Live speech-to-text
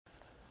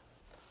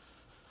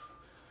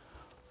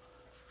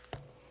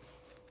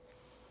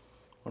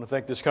want to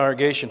thank this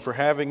congregation for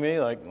having me.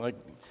 Like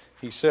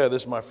he said,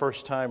 this is my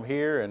first time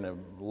here, and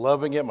I'm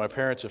loving it. My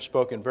parents have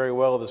spoken very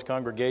well of this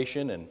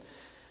congregation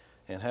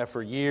and have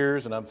for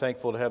years, and I'm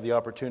thankful to have the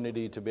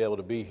opportunity to be able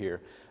to be here.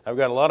 I've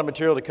got a lot of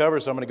material to cover,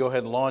 so I'm going to go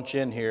ahead and launch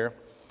in here.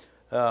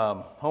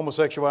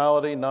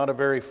 Homosexuality, not a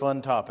very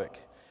fun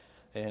topic,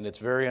 and it's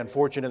very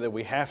unfortunate that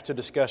we have to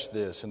discuss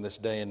this in this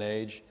day and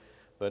age.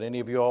 But any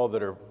of you all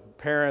that are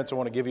parents, I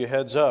want to give you a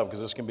heads up,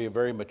 because this can be a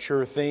very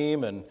mature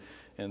theme, and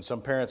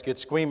some parents get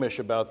squeamish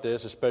about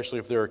this, especially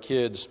if there are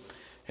kids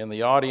in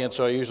the audience.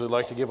 So I usually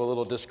like to give a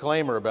little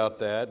disclaimer about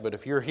that. But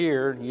if you're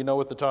here, you know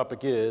what the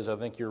topic is. I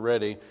think you're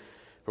ready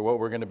for what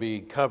we're going to be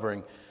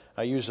covering.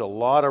 I use a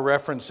lot of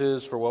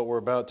references for what we're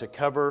about to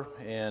cover,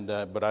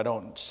 but I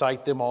don't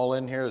cite them all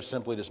in here. There's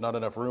simply just not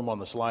enough room on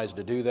the slides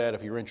to do that.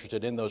 If you're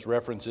interested in those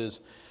references,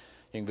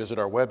 you can visit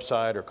our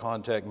website or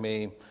contact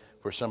me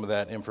for some of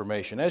that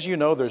information. As you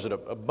know, there's an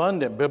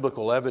abundant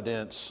biblical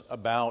evidence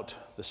about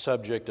the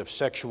subject of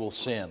sexual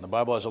sin. The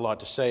Bible has a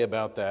lot to say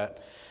about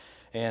that.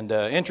 And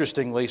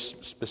interestingly,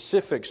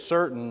 specific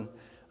certain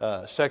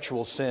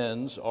sexual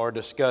sins are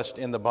discussed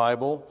in the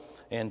Bible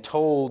and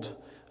told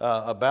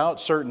about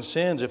certain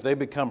sins. If they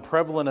become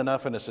prevalent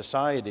enough in a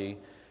society,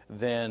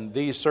 then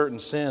these certain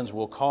sins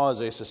will cause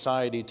a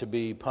society to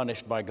be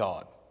punished by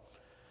God.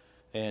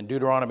 And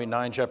Deuteronomy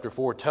 9, chapter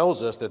 4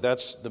 tells us that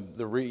that's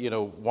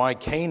why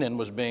Canaan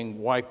was being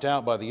wiped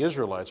out by the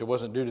Israelites. It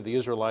wasn't due to the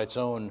Israelites'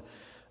 own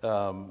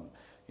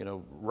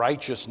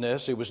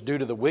righteousness. It was due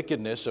to the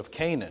wickedness of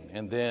Canaan.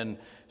 And then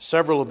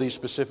several of these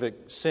specific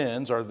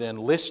sins are then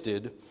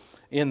listed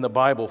in the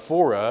Bible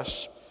for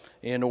us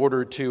in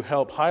order to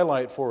help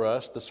highlight for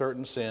us the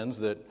certain sins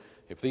that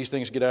if these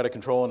things get out of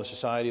control in a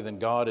society, then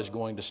God is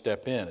going to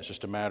step in. It's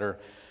just a matter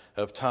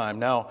of time.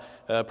 Now,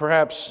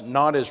 perhaps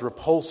not as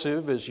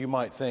repulsive as you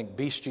might think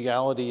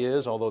bestiality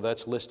is, although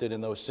that's listed in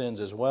those sins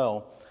as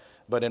well.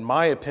 But in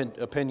my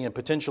opinion,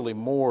 potentially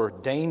more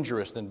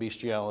dangerous than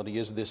bestiality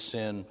is this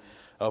sin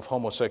of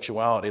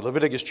homosexuality.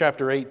 Leviticus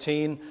chapter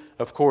 18,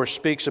 of course,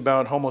 speaks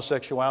about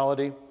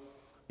homosexuality.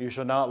 You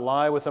shall not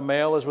lie with a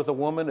male as with a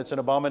woman. It's an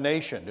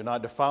abomination. Do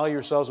not defile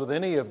yourselves with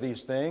any of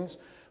these things.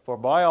 For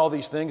by all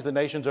these things the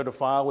nations are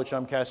defiled, which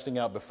I'm casting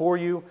out before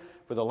you.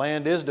 For the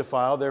land is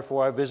defiled,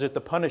 therefore I visit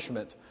the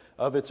punishment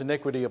of its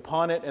iniquity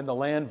upon it, and the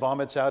land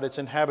vomits out its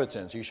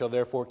inhabitants. You shall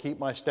therefore keep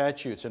my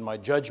statutes and my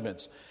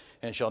judgments,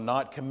 and shall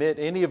not commit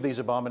any of these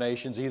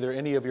abominations, either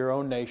any of your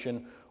own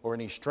nation or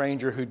any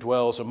stranger who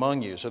dwells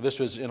among you. So this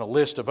was in a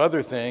list of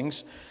other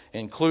things,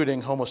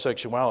 including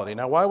homosexuality.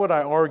 Now, why would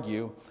I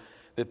argue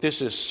that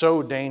this is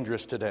so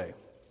dangerous today?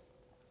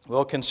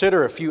 Well,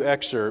 consider a few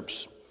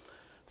excerpts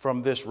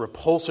from this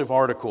repulsive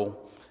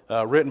article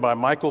written by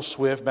Michael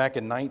Swift back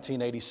in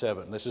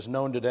 1987. This is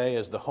known today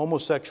as the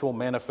Homosexual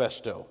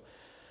Manifesto.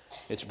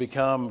 It's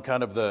become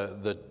kind of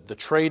the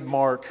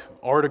trademark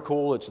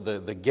article. It's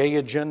the gay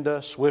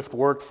agenda. Swift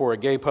worked for a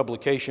gay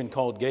publication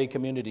called Gay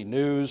Community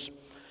News,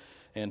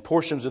 and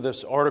portions of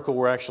this article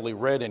were actually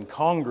read in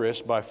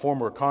Congress by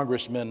former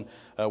Congressman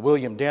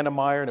William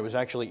Dannemeyer, and it was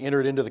actually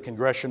entered into the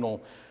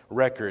congressional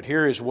record.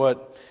 Here is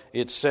what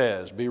it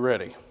says. Be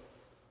ready.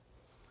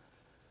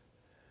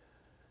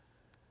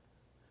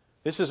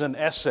 This is an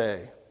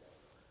essay,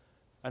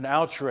 an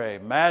outre,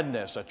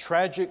 madness, a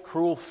tragic,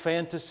 cruel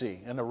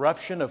fantasy, an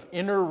eruption of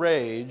inner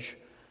rage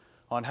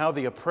on how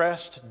the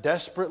oppressed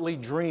desperately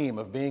dream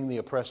of being the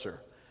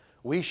oppressor.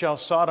 We shall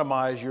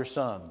sodomize your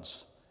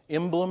sons,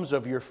 emblems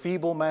of your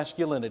feeble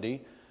masculinity,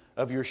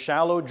 of your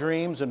shallow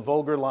dreams and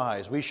vulgar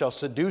lies. We shall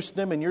seduce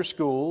them in your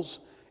schools,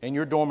 in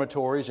your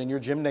dormitories, in your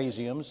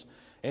gymnasiums,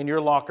 in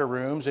your locker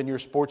rooms, in your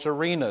sports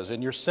arenas,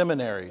 in your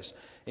seminaries,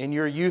 in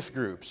your youth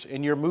groups,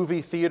 in your movie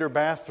theater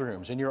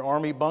bathrooms, in your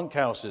army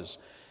bunkhouses,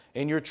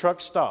 in your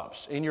truck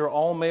stops, in your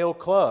all-male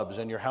clubs,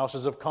 in your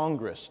houses of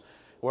Congress.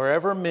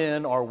 Wherever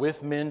men are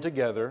with men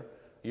together,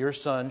 your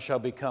sons shall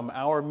become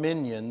our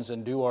minions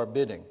and do our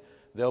bidding.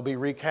 They'll be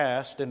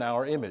recast in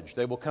our image.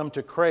 They will come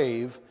to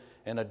crave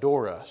and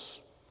adore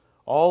us.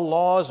 All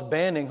laws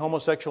banning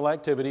homosexual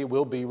activity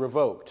will be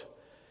revoked.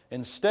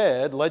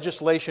 Instead,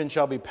 legislation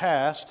shall be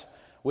passed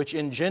which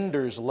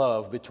engenders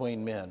love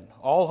between men.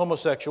 All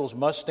homosexuals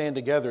must stand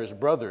together as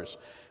brothers.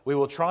 We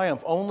will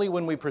triumph only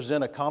when we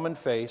present a common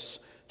face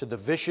to the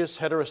vicious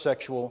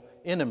heterosexual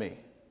enemy.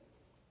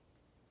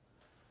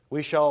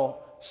 We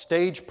shall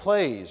stage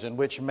plays in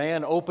which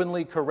man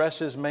openly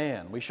caresses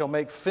man. We shall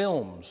make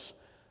films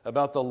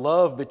about the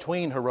love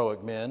between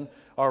heroic men.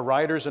 Our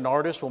writers and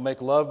artists will make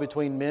love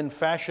between men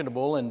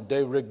fashionable and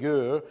de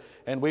rigueur,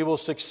 and we will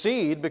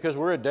succeed because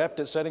we're adept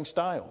at setting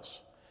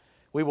styles.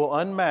 We will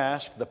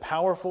unmask the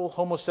powerful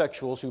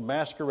homosexuals who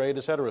masquerade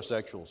as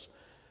heterosexuals.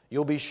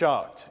 You'll be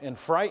shocked and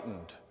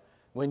frightened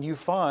when you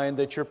find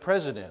that your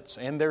presidents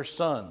and their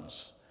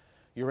sons,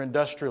 your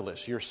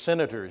industrialists, your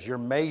senators, your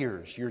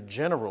mayors, your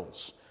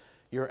generals,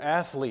 your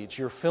athletes,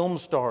 your film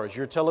stars,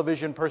 your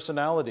television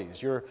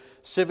personalities, your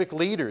civic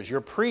leaders, your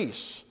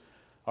priests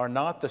are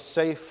not the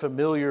safe,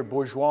 familiar,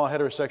 bourgeois,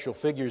 heterosexual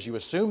figures you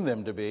assume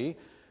them to be.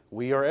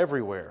 We are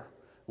everywhere.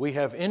 We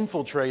have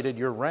infiltrated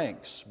your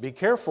ranks. Be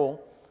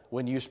careful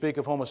when you speak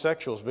of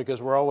homosexuals,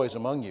 because we're always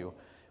among you.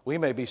 We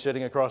may be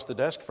sitting across the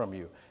desk from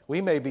you. We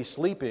may be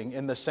sleeping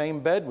in the same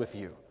bed with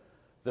you.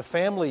 The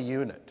family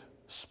unit,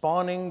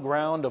 spawning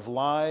ground of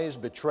lies,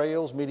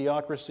 betrayals,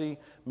 mediocrity,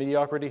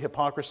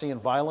 hypocrisy,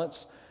 and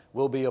violence,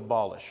 will be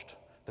abolished.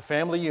 The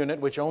family unit,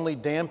 which only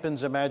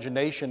dampens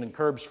imagination and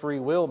curbs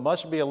free will,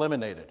 must be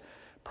eliminated.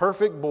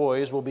 Perfect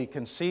boys will be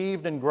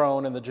conceived and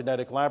grown in the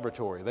genetic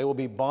laboratory. They will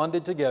be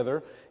bonded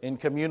together in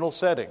communal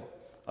setting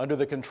under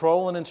the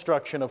control and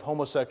instruction of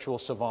homosexual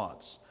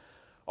savants.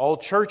 All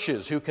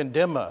churches who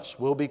condemn us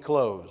will be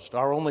closed.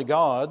 Our only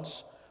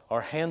gods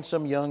are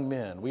handsome young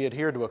men. We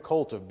adhere to a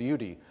cult of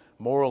beauty,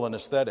 moral and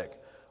aesthetic.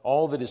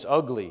 All that is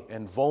ugly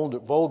and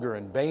vulgar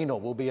and banal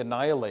will be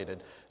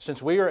annihilated.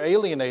 Since we are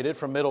alienated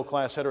from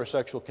middle-class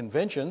heterosexual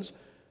conventions,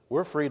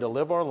 we're free to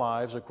live our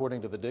lives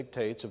according to the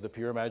dictates of the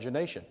pure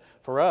imagination.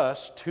 For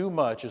us, too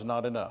much is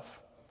not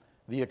enough.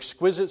 The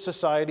exquisite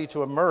society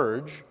to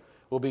emerge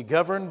will be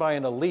governed by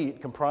an elite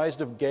comprised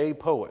of gay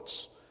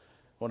poets.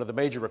 One of the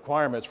major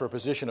requirements for a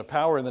position of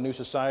power in the new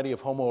society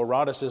of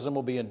homoeroticism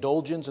will be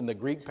indulgence in the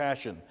Greek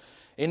passion.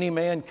 Any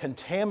man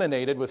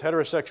contaminated with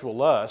heterosexual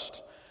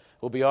lust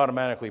will be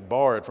automatically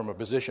barred from a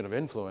position of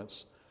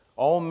influence.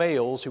 All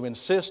males who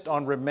insist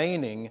on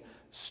remaining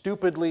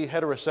stupidly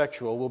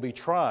heterosexual will be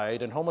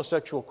tried in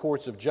homosexual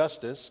courts of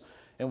justice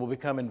and will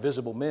become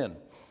invisible men.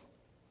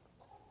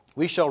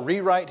 We shall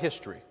rewrite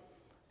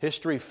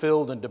history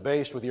filled and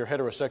debased with your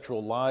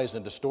heterosexual lies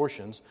and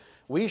distortions.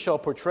 We shall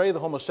portray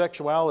the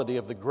homosexuality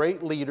of the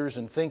great leaders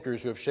and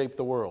thinkers who have shaped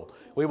the world.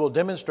 We will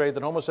demonstrate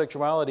that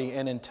homosexuality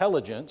and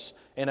intelligence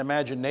and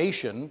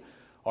imagination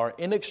are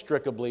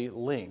inextricably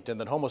linked, and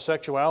that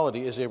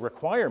homosexuality is a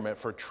requirement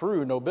for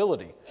true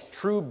nobility,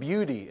 true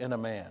beauty in a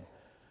man.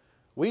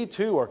 We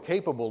too are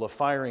capable of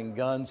firing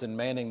guns and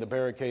manning the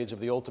barricades of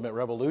the ultimate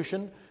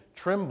revolution.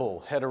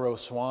 Tremble, hetero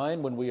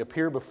swine, when we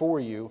appear before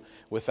you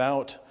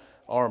without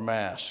our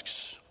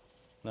masks.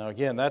 Now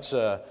again, that's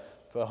a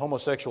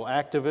homosexual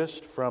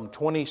activist from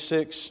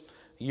 26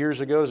 years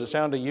ago. Does it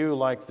sound to you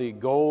like the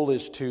goal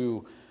is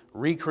to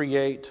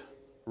reincarnate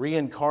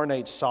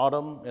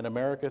Sodom in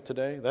America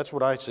today? That's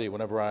what I see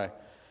whenever I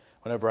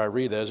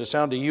read that. Does it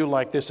sound to you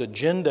like this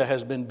agenda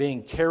has been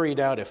being carried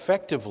out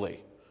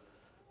effectively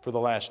for the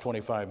last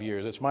 25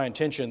 years? It's my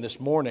intention this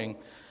morning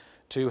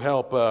to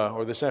help,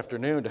 or this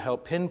afternoon, to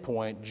help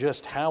pinpoint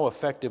just how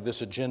effective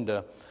this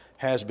agenda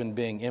has been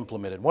being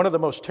implemented. One of the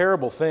most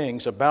terrible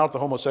things about the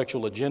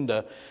homosexual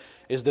agenda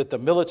is that the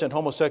militant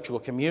homosexual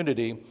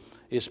community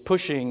is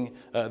pushing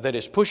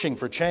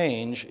for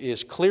change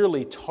is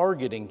clearly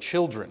targeting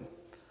children.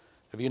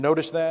 Have you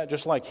noticed that?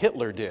 Just like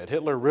Hitler did.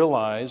 Hitler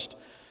realized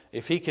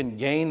if he can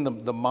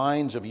gain the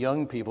minds of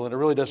young people, and it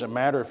really doesn't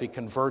matter if he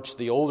converts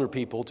the older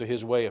people to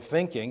his way of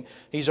thinking,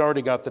 he's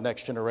already got the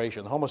next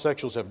generation. The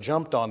homosexuals have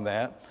jumped on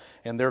that,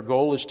 and their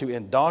goal is to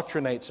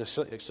indoctrinate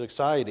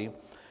society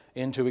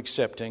into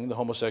accepting the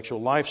homosexual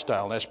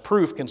lifestyle. And as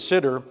proof,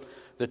 consider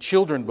the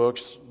children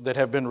books that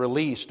have been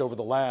released over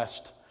the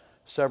last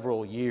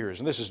several years.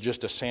 And this is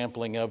just a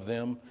sampling of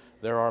them.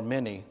 There are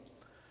many.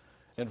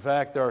 In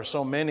fact, there are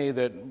so many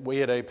that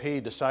we at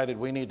AP decided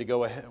we needed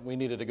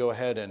to go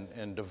ahead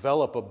and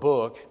develop a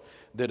book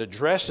that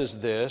addresses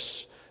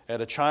this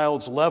at a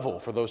child's level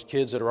for those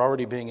kids that are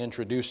already being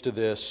introduced to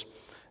this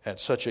at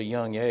such a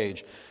young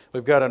age.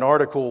 We've got an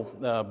article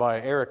by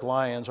Eric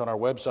Lyons on our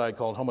website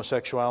called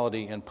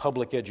Homosexuality in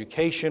Public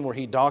Education, where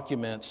he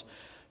documents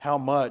how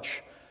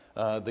much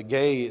the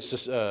gay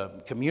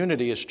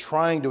community is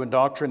trying to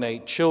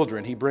indoctrinate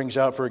children. He brings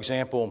out, for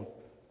example,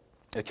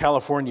 a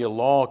California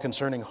law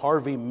concerning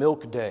Harvey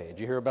Milk Day. Did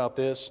you hear about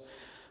this?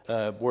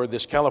 Where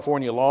this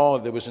California law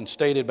that was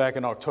instated back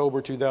in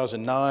October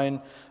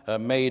 2009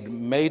 made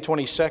May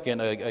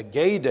 22nd a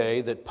gay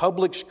day that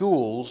public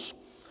schools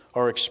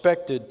are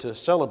expected to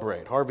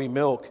celebrate. Harvey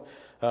Milk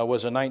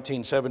was a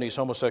 1970s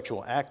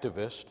homosexual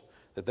activist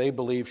that they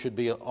believe should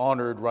be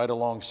honored right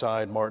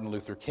alongside Martin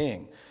Luther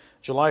King.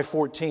 July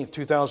 14th,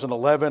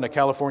 2011, a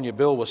California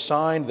bill was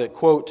signed that,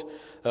 quote,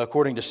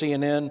 according to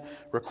CNN,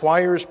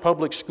 requires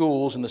public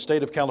schools in the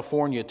state of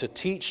California to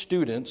teach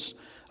students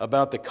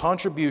about the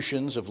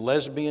contributions of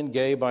lesbian,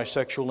 gay,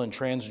 bisexual, and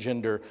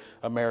transgender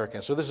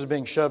Americans. So this is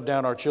being shoved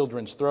down our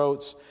children's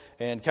throats,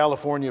 and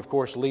California, of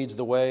course, leads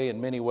the way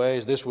in many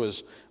ways. This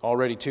was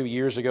already 2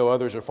 years ago.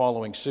 Others are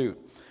following suit.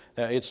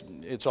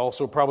 It's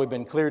also probably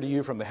been clear to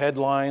you from the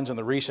headlines in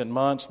the recent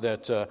months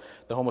that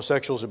the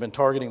homosexuals have been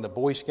targeting the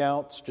Boy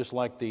Scouts, just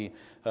like the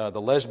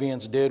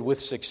lesbians did,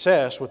 with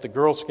success with the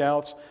Girl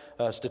Scouts.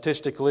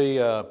 Statistically,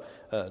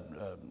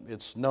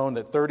 it's known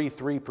that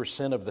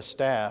 33% of the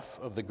staff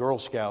of the Girl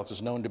Scouts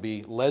is known to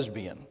be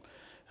lesbian.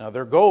 Now,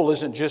 their goal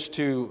isn't just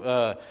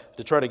to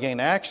try to gain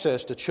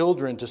access to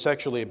children to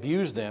sexually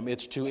abuse them;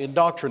 it's to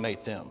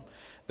indoctrinate them.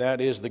 That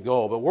is the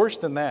goal. But worse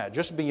than that,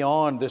 just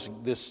beyond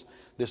this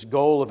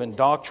goal of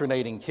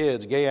indoctrinating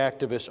kids, gay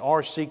activists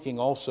are seeking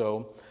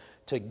also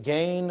to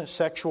gain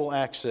sexual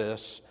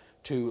access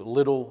to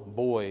little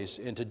boys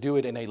and to do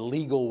it in a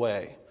legal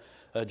way.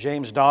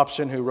 James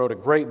Dobson, who wrote a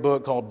great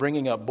book called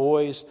Bringing Up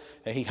Boys,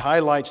 and he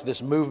highlights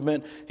this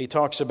movement. He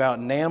talks about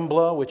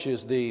NAMBLA, which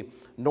is the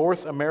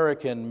North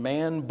American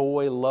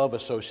Man-Boy Love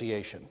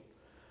Association.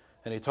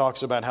 And he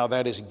talks about how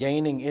that is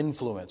gaining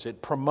influence.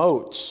 It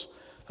promotes,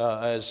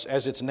 as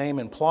its name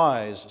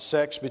implies,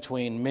 sex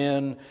between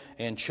men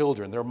and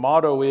children. Their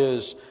motto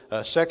is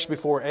sex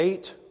before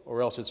 8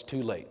 or else it's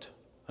too late.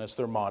 That's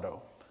their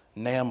motto,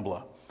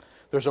 NAMBLA.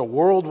 There's a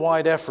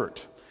worldwide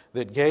effort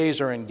that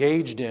gays are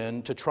engaged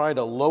in to try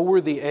to lower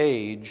the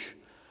age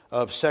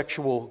of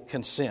sexual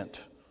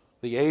consent,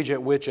 the age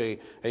at which a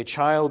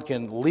child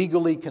can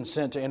legally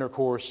consent to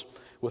intercourse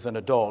with an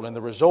adult. And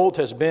the result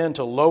has been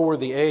to lower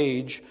the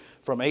age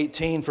from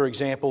 18, for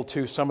example,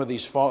 to some of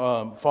these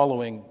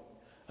following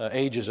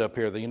ages up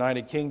here. The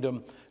United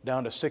Kingdom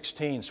down to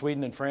 16,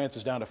 Sweden and France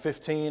is down to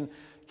 15,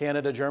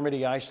 Canada,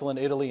 Germany, Iceland,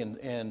 Italy,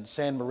 and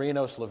San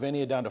Marino,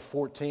 Slovenia down to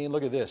 14.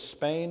 Look at this,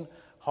 Spain,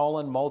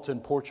 Holland, Malta,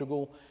 and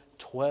Portugal,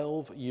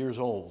 12 years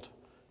old.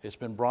 It's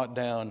been brought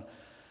down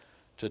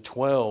to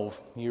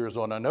 12 years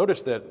old. Now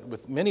notice that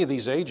with many of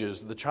these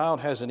ages, the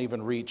child hasn't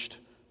even reached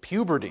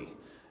puberty.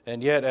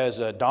 And yet, as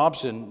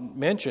Dobson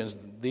mentions,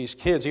 these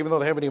kids, even though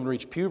they haven't even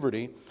reached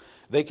puberty,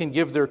 they can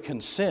give their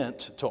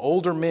consent to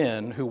older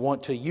men who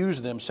want to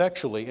use them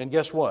sexually. And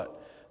guess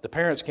what? The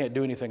parents can't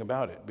do anything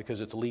about it because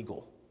it's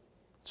legal.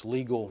 It's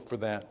legal for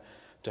that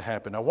to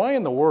happen. Now, why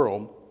in the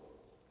world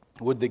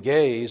would the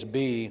gays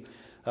be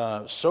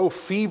so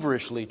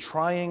feverishly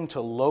trying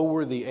to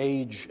lower the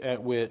age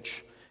at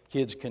which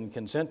kids can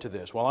consent to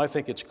this? Well, I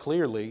think it's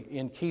clearly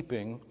in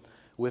keeping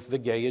with the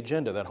gay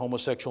agenda, that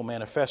homosexual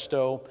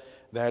manifesto.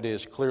 That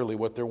is clearly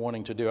what they're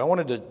wanting to do. I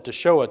wanted to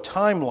show a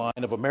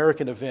timeline of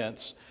American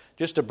events,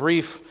 just a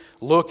brief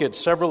look at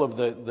several of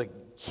the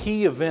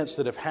key events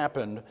that have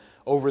happened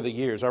over the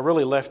years. I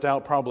really left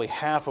out probably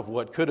half of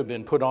what could have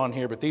been put on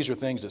here, but these are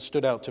things that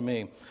stood out to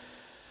me.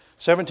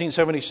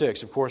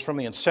 1776, of course, from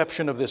the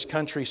inception of this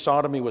country,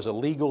 sodomy was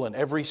illegal in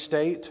every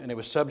state, and it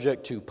was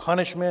subject to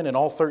punishment in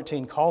all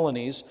 13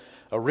 colonies.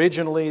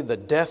 Originally, the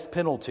death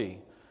penalty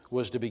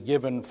was to be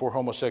given for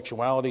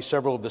homosexuality.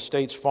 Several of the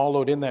states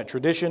followed in that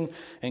tradition,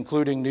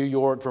 including New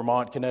York,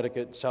 Vermont,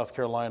 Connecticut, South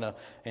Carolina,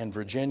 and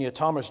Virginia.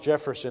 Thomas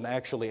Jefferson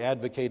actually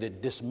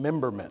advocated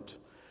dismemberment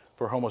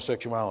for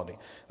homosexuality.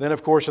 Then,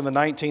 of course, in the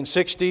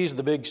 1960s,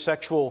 the big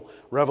sexual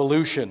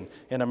revolution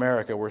in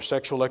America, where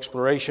sexual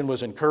exploration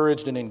was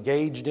encouraged and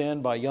engaged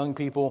in by young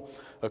people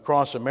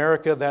across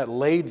America. That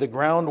laid the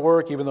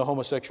groundwork, even though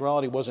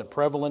homosexuality wasn't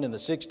prevalent in the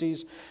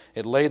 60s,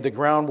 it laid the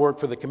groundwork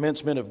for the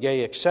commencement of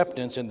gay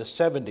acceptance in the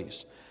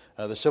 70s.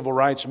 The civil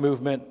rights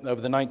movement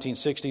of the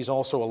 1960s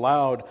also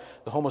allowed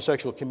the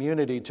homosexual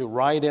community to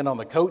ride in on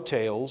the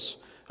coattails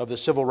of the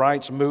civil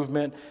rights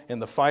movement in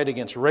the fight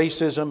against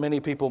racism. Many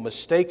people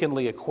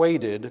mistakenly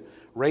equated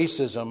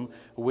racism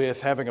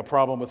with having a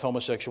problem with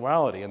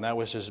homosexuality, and that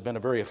has been a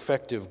very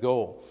effective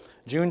goal.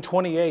 June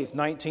 28th,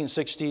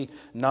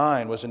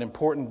 1969 was an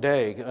important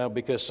day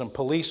because some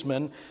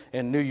policemen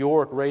in New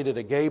York raided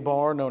a gay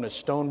bar known as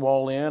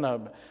Stonewall Inn. I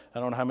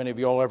don't know how many of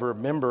you all ever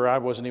remember. I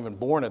wasn't even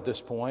born at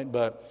this point,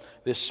 but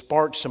this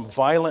sparked some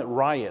violent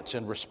riots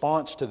in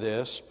response to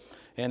this.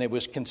 And it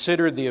was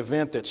considered the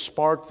event that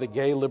sparked the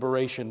gay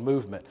liberation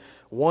movement.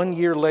 1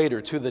 year later,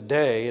 to the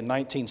day, in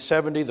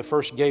 1970, the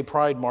first gay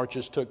pride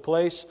marches took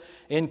place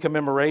in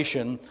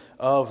commemoration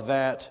of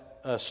that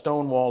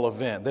Stonewall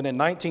event. Then in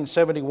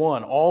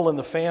 1971, All in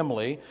the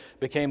Family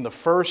became the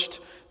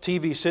first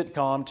TV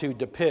sitcom to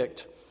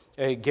depict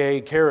a gay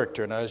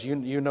character. Now, as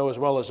you know as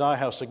well as I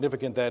how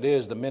significant that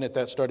is, the minute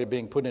that started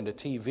being put into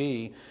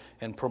TV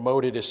and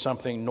promoted as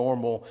something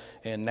normal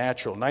and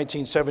natural.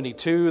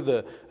 1972,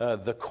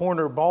 the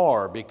Corner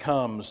Bar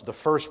becomes the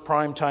first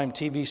primetime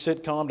TV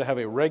sitcom to have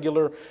a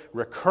regular,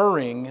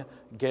 recurring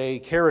gay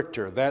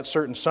character. That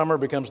certain summer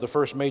becomes the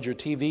first major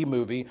TV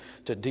movie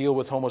to deal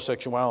with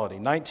homosexuality.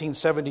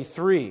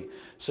 1973,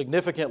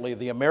 significantly,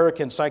 the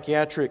American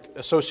Psychiatric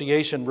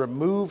Association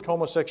removed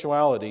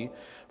homosexuality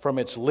from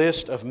its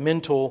list of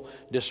mental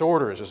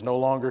disorders. It's no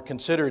longer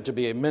considered to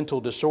be a mental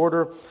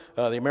disorder.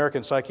 The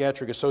American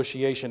Psychiatric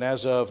Association,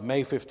 as of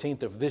May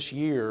 15th of this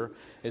year,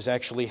 is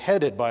actually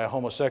headed by a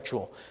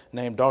homosexual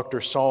named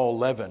Dr. Saul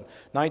Levin.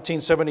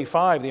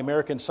 1975, the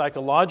American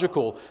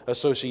Psychological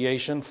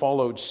Association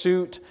followed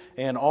suit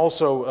and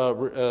also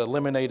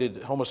eliminated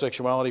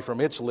homosexuality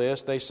from its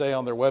list. They say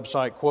on their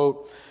website,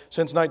 quote,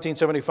 "Since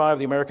 1975,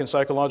 the American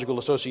Psychological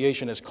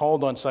Association has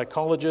called on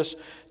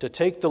psychologists to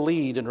take the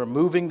lead in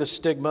removing the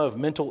stigma of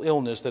mental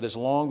illness that has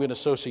long been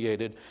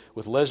associated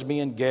with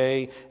lesbian,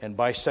 gay, and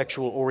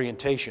bisexual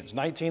orientations."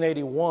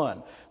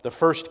 1981, the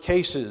first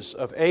cases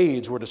of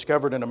AIDS were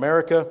discovered in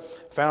America,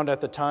 found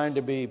at the time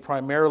to be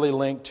primarily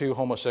linked to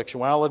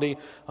homosexuality.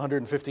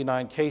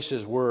 159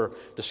 cases were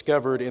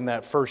discovered in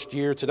that first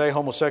year. Today,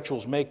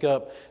 homosexuals make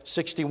up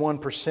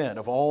 61%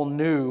 of all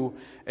new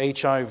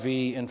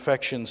HIV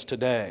infections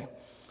today.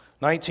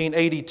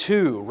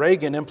 1982,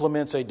 Reagan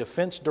implements a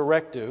defense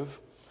directive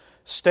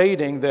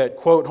stating that,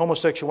 quote,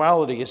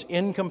 homosexuality is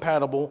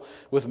incompatible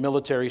with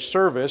military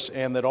service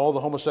and that all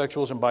the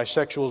homosexuals and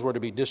bisexuals were to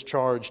be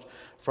discharged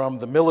from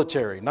the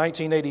military.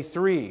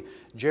 1983,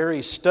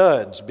 Jerry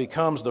Studs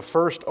becomes the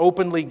first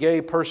openly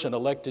gay person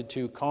elected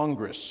to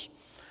Congress.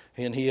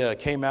 And he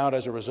came out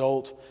as a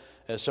result,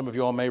 as some of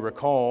you all may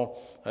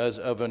recall, as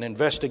of an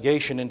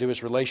investigation into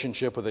his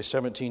relationship with a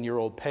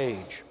 17-year-old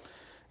page.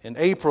 In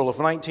April of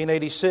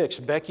 1986,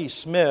 Becky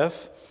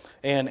Smith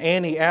and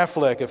Annie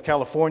Affleck of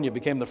California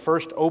became the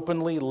first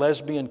openly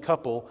lesbian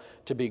couple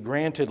to be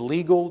granted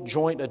legal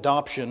joint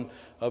adoption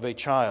of a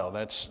child.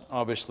 That's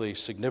obviously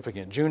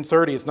significant. June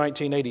 30th,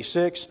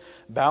 1986,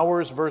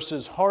 Bowers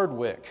versus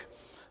Hardwick,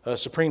 a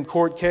Supreme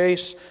Court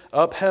case,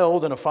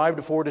 upheld in a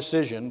 5-4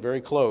 decision,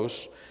 very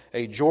close,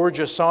 a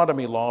Georgia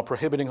sodomy law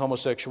prohibiting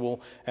homosexual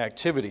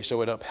activity.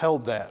 So it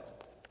upheld that.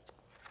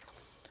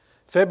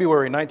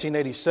 February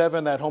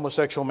 1987, that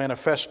homosexual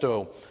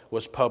manifesto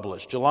was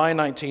published. July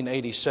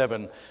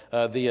 1987,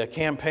 the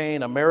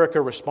campaign America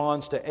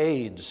Responds to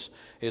AIDS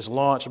is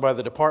launched by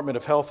the Department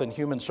of Health and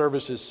Human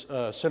Services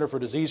Center for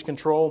Disease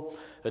Control,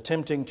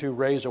 attempting to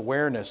raise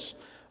awareness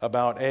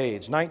about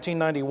AIDS.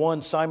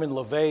 1991, Simon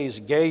LeVay's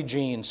gay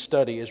gene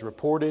study is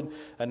reported,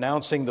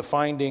 announcing the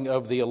finding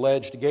of the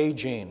alleged gay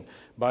gene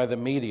by the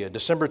media.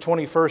 December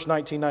 21st,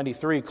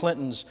 1993,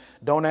 Clinton's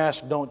Don't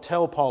Ask, Don't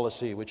Tell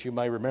policy, which you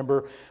may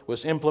remember,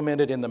 was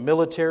implemented in the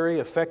military,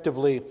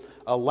 effectively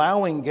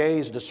allowing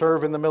gays to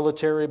serve in the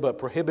military, but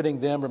prohibiting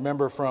them,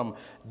 remember, from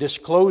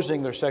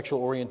disclosing their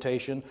sexual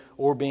orientation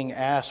or being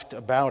asked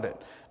about it.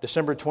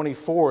 December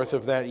 24th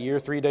of that year,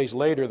 3 days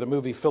later, the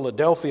movie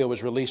Philadelphia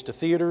was released to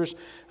theaters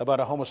about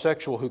a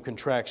homosexual who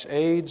contracts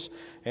AIDS,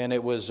 and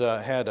it was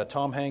had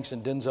Tom Hanks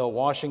and Denzel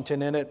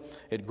Washington in it.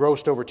 It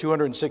grossed over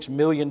 $206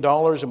 million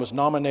and was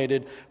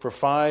nominated for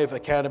 5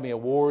 Academy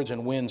Awards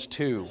and wins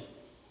 2.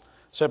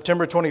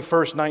 September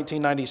 21st,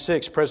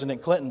 1996,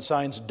 President Clinton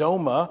signs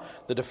DOMA,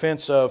 the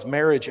Defense of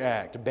Marriage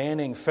Act,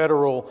 banning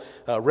federal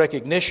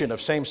recognition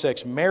of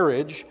same-sex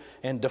marriage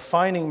and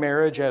defining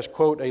marriage as,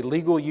 quote, a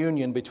legal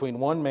union between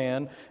one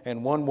man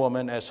and one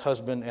woman as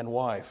husband and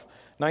wife.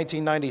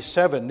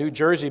 1997, New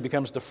Jersey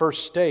becomes the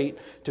first state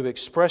to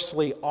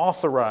expressly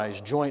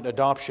authorize joint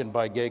adoption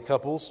by gay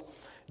couples.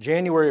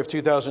 January of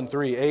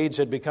 2003, AIDS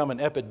had become an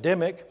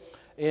epidemic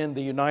in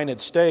the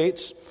United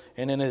States,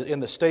 and in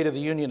the State of the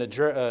Union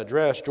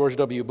address, George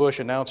W. Bush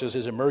announces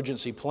his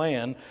emergency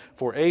plan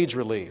for AIDS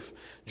relief.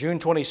 June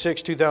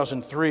 26,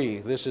 2003,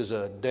 this is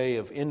a day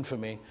of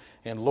infamy,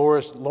 and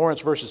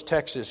Lawrence versus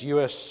Texas,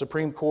 U.S.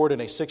 Supreme Court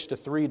in a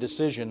 6-3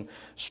 decision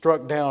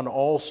struck down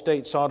all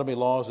state sodomy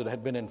laws that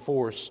had been in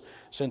force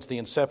since the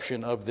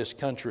inception of this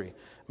country.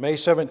 May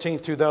 17,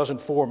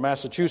 2004,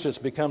 Massachusetts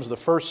becomes the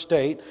first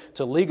state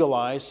to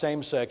legalize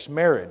same-sex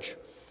marriage.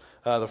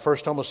 The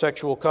first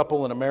homosexual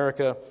couple in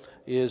America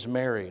is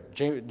married.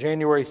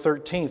 January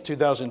 13th,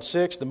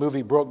 2006, the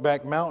movie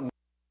Brokeback Mountain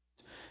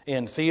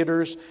in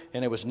theaters,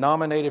 and it was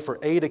nominated for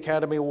 8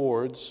 Academy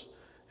Awards.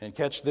 And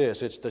catch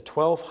this, it's the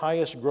 12th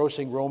highest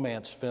grossing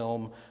romance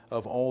film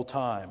of all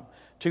time.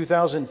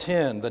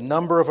 2010, the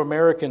number of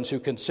Americans who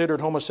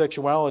considered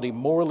homosexuality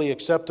morally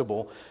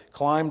acceptable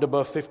climbed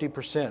above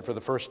 50% for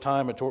the first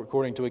time,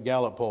 according to a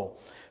Gallup poll.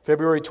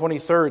 February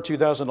 23rd,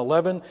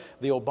 2011,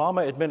 the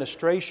Obama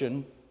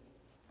administration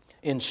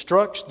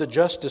instructs the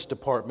Justice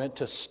Department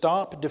to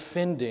stop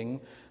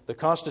defending the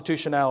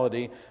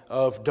constitutionality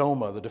of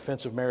DOMA, the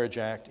Defense of Marriage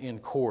Act, in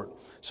court.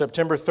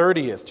 September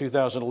 30th,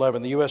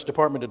 2011, the U.S.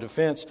 Department of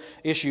Defense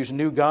issues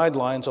new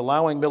guidelines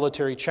allowing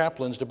military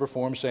chaplains to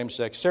perform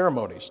same-sex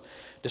ceremonies.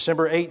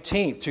 December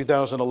 18th,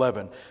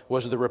 2011,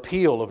 was the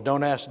repeal of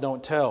Don't Ask,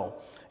 Don't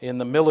Tell in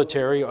the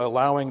military,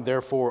 allowing,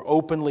 therefore,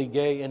 openly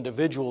gay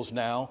individuals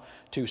now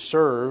to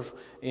serve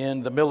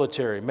in the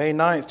military. May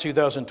 9th,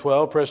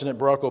 2012, President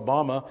Barack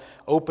Obama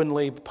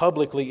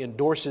publicly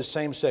endorses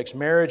same-sex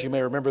marriage. You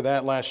may remember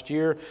that last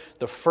year.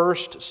 The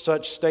first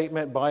such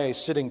statement by a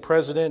sitting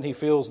president. He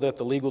feels that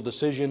the legal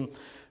decision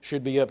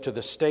should be up to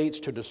the states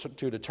to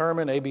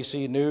determine.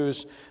 ABC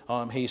News,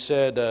 he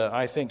said,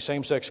 I think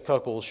same-sex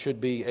couples should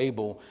be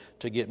able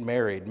to get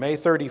married. May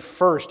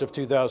 31st of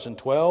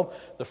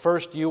 2012, the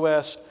first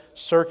U.S.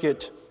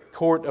 Circuit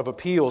Court of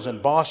Appeals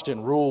in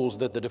Boston rules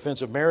that the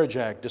Defense of Marriage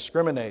Act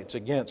discriminates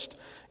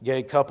against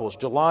gay couples.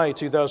 July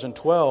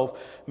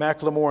 2012,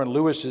 Macklemore and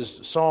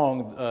Lewis's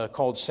song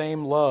called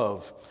Same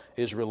Love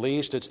is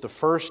released. It's the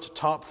first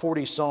top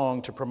 40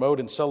 song to promote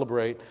and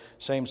celebrate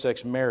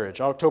same-sex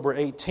marriage. October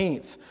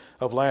 18th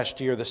of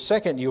last year, the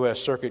Second U.S.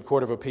 Circuit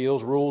Court of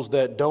Appeals rules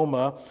that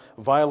DOMA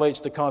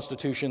violates the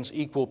Constitution's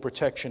Equal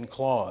Protection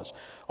Clause.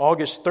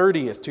 August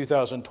 30th,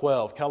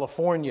 2012,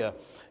 California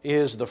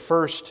is the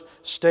first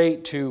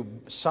state to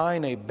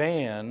sign a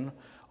ban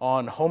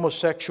on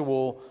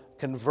homosexual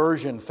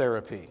conversion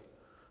therapy,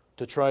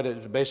 to try to,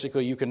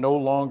 basically, you can no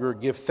longer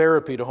give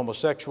therapy to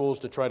homosexuals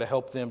to try to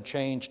help them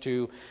change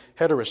to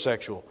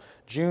heterosexual.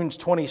 June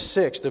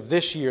 26th of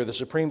this year, the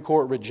Supreme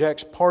Court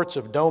rejects parts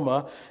of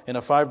DOMA in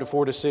a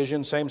 5-4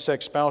 decision.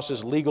 Same-sex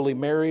spouses legally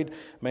married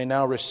may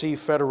now receive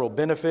federal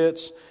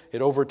benefits.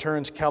 It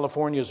overturns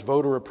California's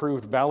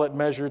voter-approved ballot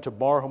measure to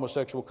bar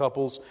homosexual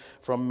couples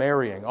from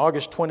marrying.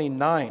 August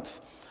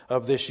 29th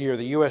of this year,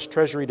 the U.S.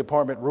 Treasury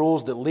Department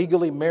rules that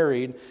legally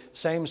married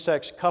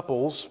same-sex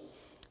couples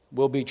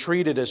will be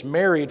treated as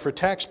married for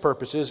tax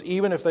purposes,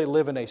 even if they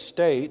live in a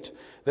state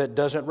that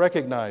doesn't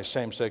recognize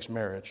same-sex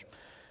marriage.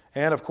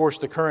 And, of course,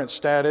 the current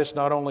status,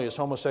 not only is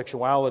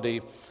homosexuality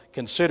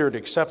considered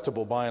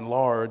acceptable by and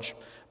large,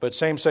 but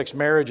same-sex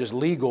marriage is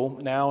legal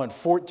now in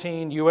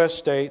 14 U.S.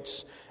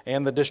 states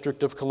and the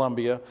District of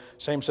Columbia.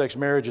 Same-sex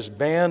marriage is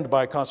banned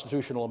by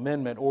constitutional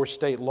amendment or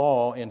state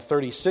law in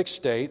 36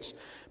 states,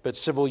 but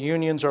civil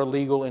unions are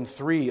legal in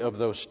 3 of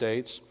those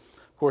states.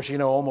 Of course, you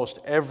know, almost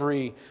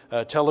every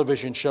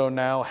television show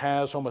now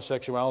has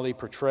homosexuality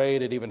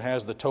portrayed. It even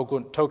has the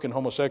token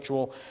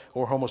homosexual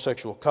or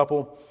homosexual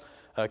couple.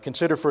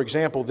 Consider, for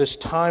example, this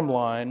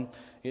timeline.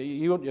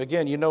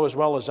 You know as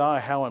well as I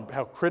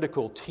how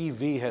critical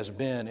TV has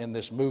been in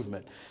this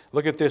movement.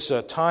 Look at this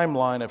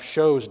timeline of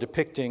shows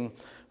depicting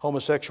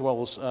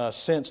homosexuals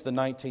since the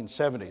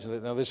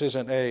 1970s. Now, this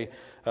isn't a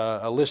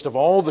list of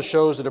all the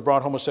shows that have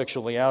brought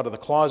homosexuality out of the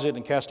closet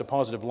and cast a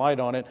positive light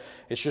on it.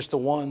 It's just the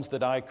ones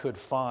that I could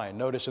find.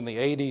 Notice in the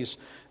 80s,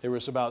 there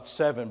was about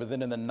 7, but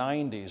then in the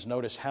 90s,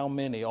 notice how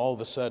many all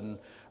of a sudden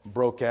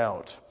broke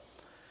out.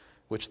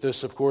 Which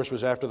this, of course,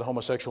 was after the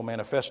Homosexual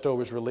Manifesto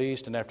was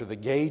released and after the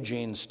Gay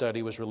Gene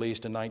Study was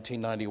released in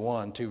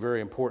 1991, 2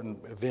 very important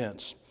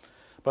events.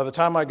 By the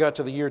time I got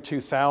to the year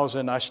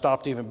 2000, I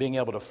stopped even being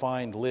able to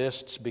find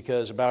lists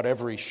because about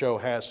every show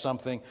has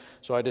something.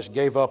 So I just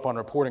gave up on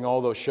reporting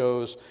all those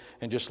shows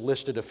and just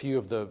listed a few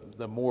of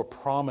the more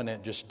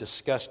prominent, just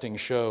disgusting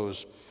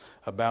shows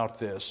about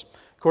this.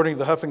 According to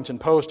the Huffington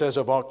Post, as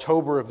of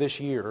October of this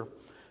year,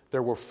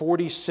 there were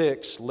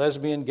 46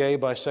 lesbian, gay,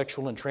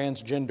 bisexual, and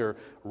transgender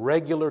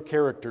regular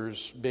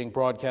characters being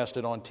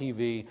broadcasted on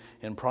TV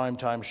in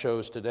primetime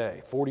shows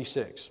today.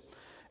 46.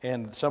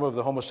 And some of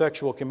the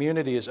homosexual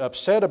community is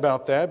upset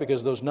about that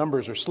because those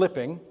numbers are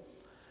slipping.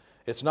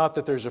 It's not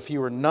that there's a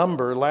fewer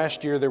number.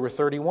 Last year there were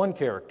 31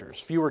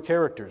 characters, fewer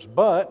characters.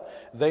 But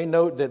they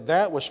note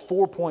that was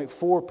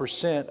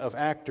 4.4% of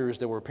actors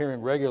that were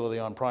appearing regularly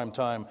on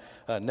primetime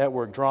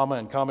network drama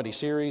and comedy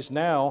series.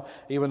 Now,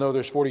 even though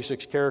there's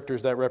 46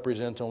 characters, that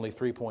represents only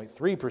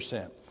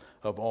 3.3%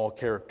 of all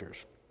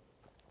characters.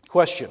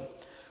 Question: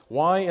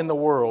 why in the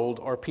world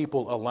are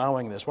people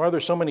allowing this? Why are there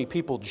so many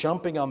people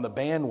jumping on the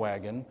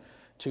bandwagon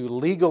to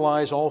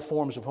legalize all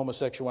forms of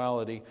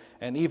homosexuality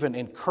and even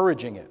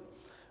encouraging it?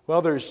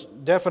 Well, there's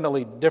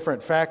definitely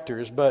different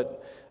factors,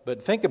 but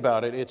think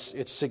about it.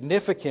 It's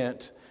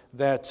significant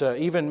that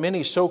even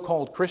many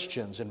so-called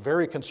Christians and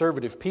very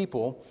conservative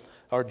people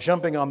are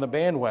jumping on the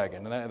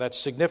bandwagon, and that's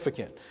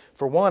significant.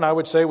 For one, I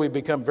would say we've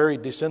become very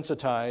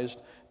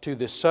desensitized to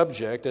this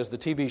subject, as the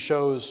TV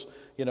shows,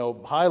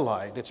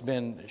 highlight. It's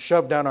been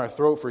shoved down our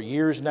throat for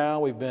years now.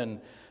 We've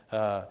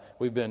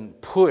been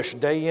pushed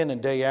day in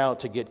and day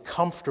out to get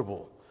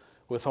comfortable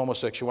with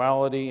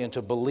homosexuality and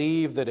to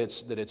believe that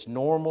it's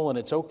normal and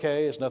it's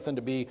okay. It's nothing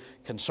to be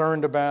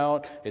concerned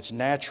about. It's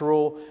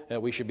natural.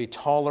 We should be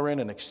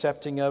tolerant and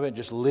accepting of it.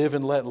 Just live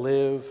and let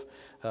live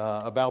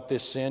about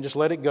this sin. Just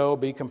let it go.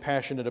 Be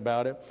compassionate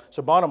about it.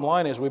 So bottom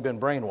line is we've been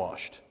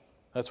brainwashed.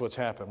 That's what's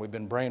happened. We've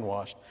been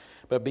brainwashed.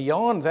 But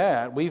beyond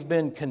that, we've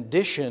been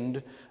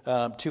conditioned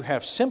to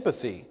have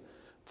sympathy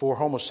for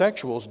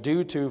homosexuals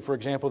due to, for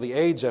example, the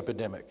AIDS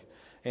epidemic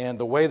and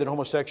the way that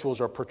homosexuals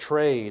are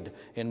portrayed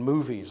in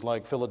movies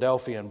like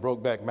Philadelphia and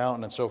Brokeback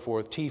Mountain and so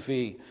forth,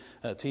 TV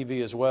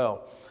as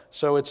well.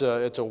 So it's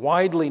a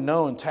widely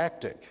known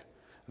tactic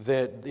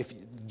that if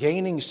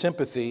gaining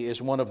sympathy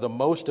is one of the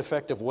most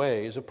effective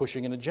ways of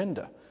pushing an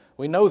agenda.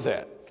 We know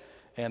that,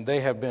 and they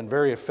have been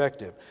very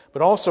effective.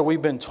 But also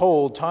we've been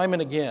told time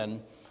and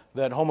again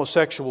that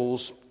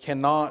homosexuals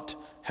cannot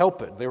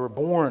help it. They were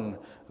born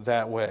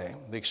that way.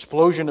 The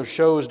explosion of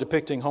shows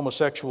depicting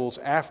homosexuals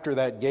after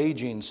that Gay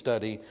Gene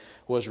Study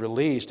was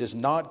released is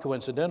not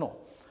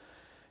coincidental.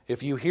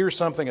 If you hear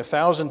something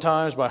 1,000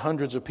 times by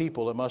hundreds of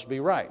people, it must be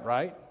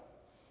right?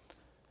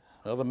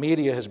 Well, the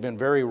media has been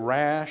very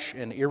rash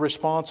and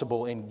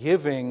irresponsible in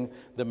giving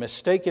the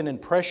mistaken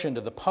impression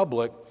to the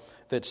public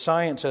that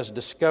science has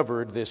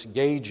discovered this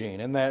gay gene,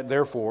 and that,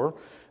 therefore,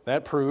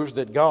 that proves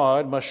that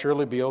God must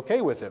surely be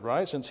okay with it,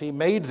 right? Since He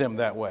made them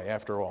that way,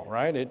 after all,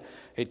 right?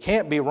 It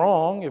can't be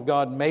wrong if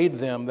God made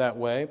them that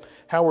way.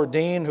 Howard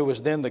Dean, who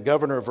was then the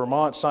governor of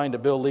Vermont, signed a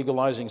bill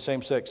legalizing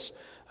same-sex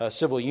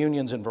civil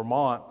unions in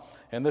Vermont,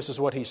 and this is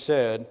what he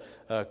said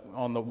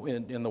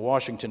in the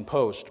Washington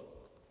Post.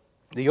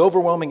 The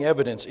overwhelming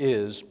evidence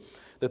is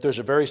that there's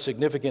a very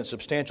significant,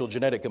 substantial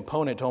genetic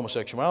component to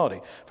homosexuality.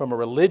 From a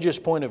religious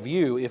point of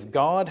view, if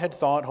God had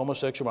thought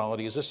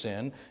homosexuality is a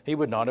sin, he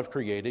would not have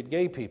created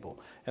gay people.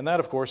 And that,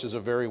 of course, is a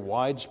very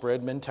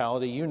widespread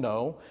mentality you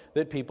know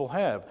that people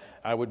have.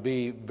 I would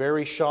be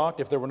very shocked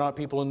if there were not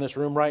people in this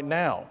room right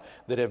now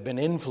that have been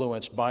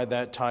influenced by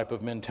that type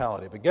of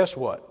mentality. But guess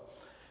what?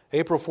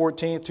 April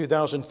 14th,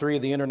 2003,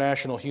 the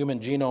International Human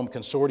Genome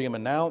Consortium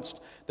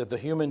announced that the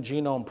Human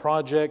Genome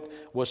Project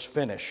was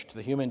finished.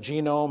 The human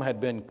genome had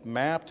been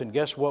mapped, and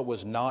guess what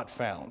was not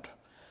found?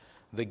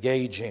 The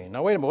gay gene.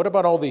 Now, wait a minute. What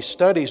about all these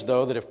studies,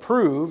 though, that have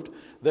proved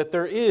that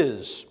there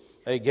is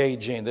a gay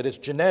gene, that it's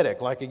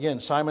genetic? Like, again,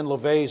 Simon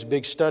LeVay's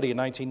big study in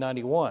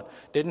 1991.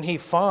 Didn't he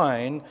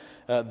find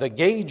the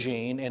gay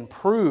gene and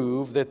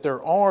prove that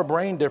there are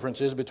brain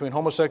differences between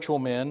homosexual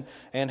men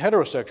and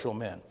heterosexual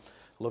men?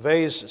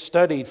 LeVay's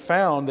study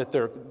found that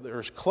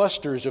there's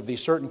clusters of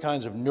these certain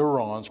kinds of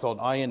neurons called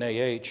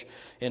INAH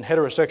in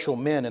heterosexual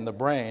men in the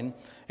brain,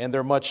 and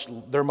they're much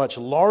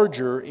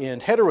larger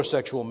in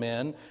heterosexual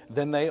men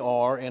than they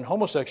are in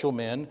homosexual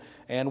men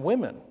and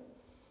women.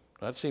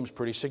 That seems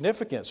pretty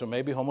significant. So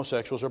maybe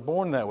homosexuals are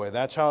born that way.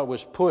 That's how it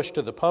was pushed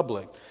to the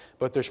public.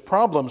 But there's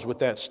problems with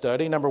that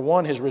study. Number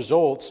one, his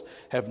results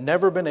have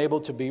never been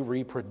able to be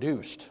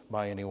reproduced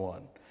by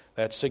anyone.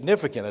 That's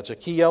significant. That's a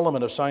key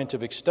element of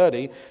scientific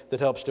study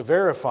that helps to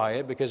verify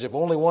it, because if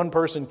only one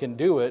person can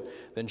do it,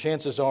 then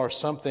chances are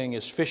something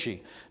is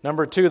fishy.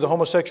 Number two, the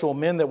homosexual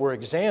men that were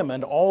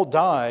examined all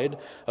died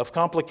of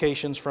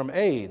complications from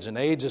AIDS, and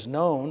AIDS is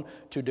known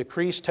to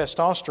decrease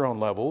testosterone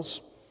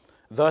levels,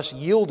 thus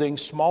yielding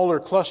smaller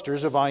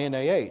clusters of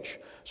INAH.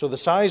 So the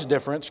size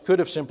difference could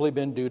have simply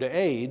been due to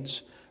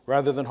AIDS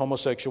rather than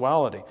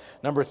homosexuality.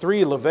 Number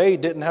three, LeVay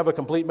didn't have a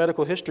complete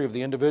medical history of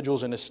the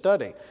individuals in his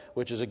study,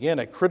 which is, again,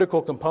 a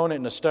critical component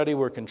in a study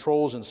where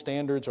controls and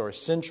standards are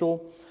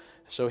essential.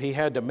 So he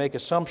had to make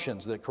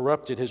assumptions that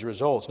corrupted his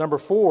results. Number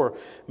four,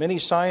 many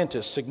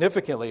scientists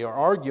significantly are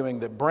arguing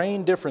that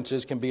brain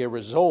differences can be a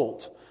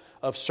result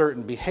of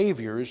certain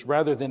behaviors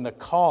rather than the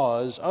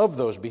cause of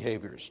those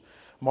behaviors.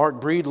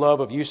 Mark Breedlove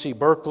of UC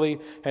Berkeley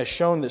has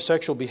shown that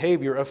sexual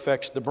behavior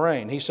affects the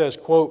brain. He says,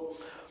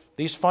 quote,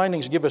 "These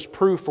findings give us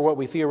proof for what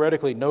we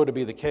theoretically know to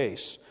be the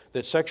case,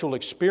 that sexual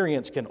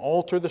experience can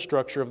alter the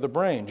structure of the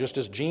brain, just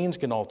as genes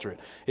can alter it.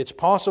 It's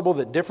possible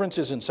that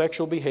differences in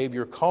sexual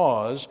behavior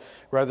cause,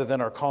 rather than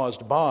are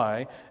caused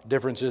by,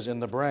 differences in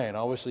the brain."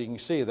 Obviously, you can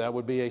see that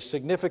would be a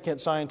significant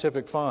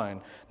scientific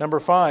find. Number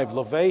five,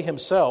 LeVay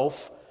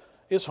himself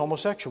is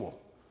homosexual,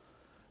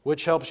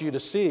 which helps you to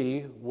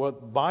see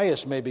what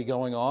bias may be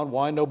going on,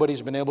 why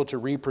nobody's been able to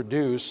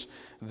reproduce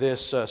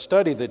this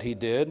study that he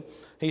did.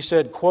 He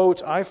said,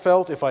 quote, "I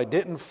felt if I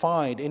didn't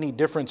find any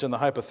difference in the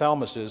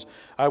hypothalamuses,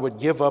 I would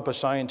give up a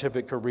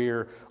scientific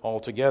career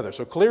altogether."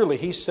 So clearly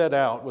he set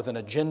out with an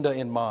agenda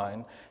in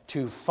mind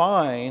to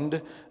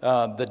find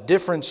the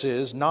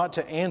differences, not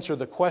to answer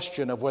the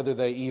question of whether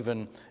they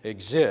even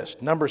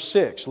exist. Number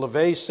six,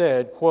 LeVay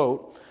said,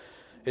 quote,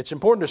 "It's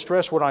important to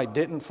stress what I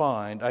didn't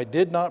find. I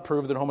did not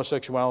prove that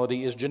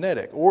homosexuality is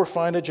genetic or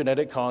find a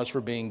genetic cause for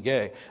being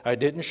gay. I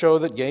didn't show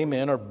that gay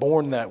men are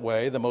born that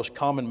way, the most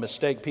common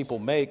mistake people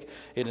make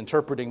in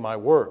interpreting my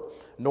work.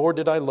 Nor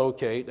did I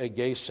locate a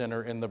gay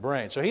center in the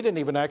brain." So he didn't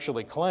even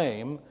actually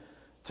claim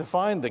to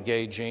find the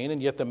gay gene,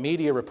 and yet the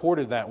media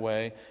reported that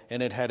way,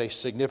 and it had a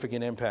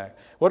significant impact.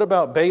 What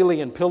about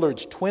Bailey and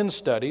Pillard's twin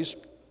studies?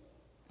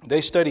 They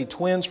studied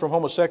twins from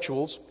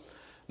homosexuals.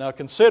 Now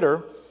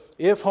consider,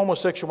 if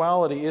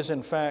homosexuality is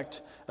in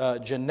fact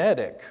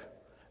genetic,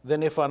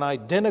 then if an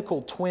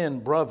identical twin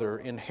brother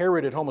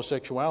inherited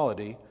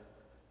homosexuality,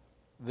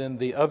 then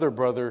the other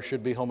brother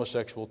should be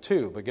homosexual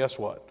too. But guess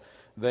what?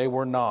 They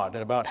were not.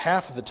 And about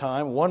half of the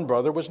time, one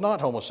brother was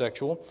not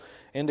homosexual,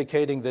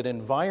 indicating that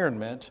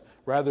environment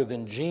rather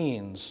than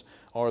genes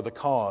are the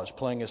cause,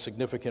 playing a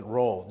significant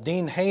role.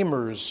 Dean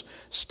Hamer's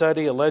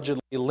study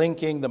allegedly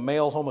linking the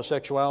male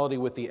homosexuality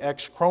with the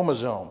X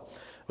chromosome.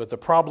 But the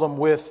problem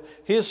with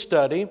his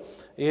study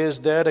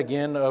is that,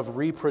 again, of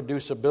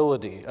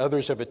reproducibility.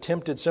 Others have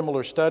attempted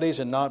similar studies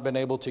and not been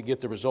able to get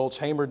the results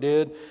Hamer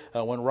did.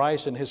 When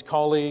Rice and his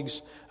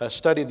colleagues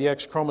studied the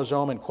X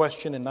chromosome in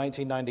question in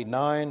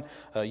 1999,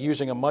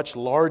 using a much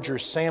larger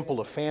sample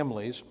of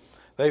families,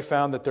 they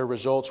found that their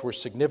results were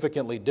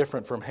significantly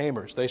different from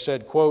Hamer's. They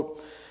said,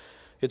 quote,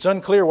 "It's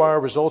unclear why our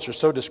results are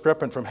so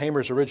discrepant from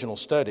Hamer's original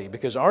study,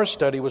 because our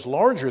study was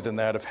larger than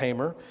that of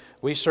Hamer.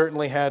 We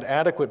certainly had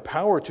adequate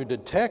power to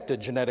detect a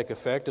genetic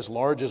effect as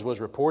large as was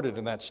reported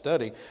in that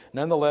study.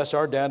 Nonetheless,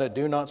 our data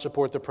do not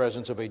support the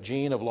presence of a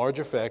gene of large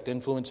effect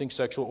influencing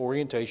sexual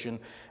orientation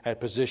at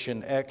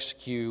position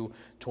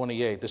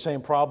XQ28. The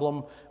same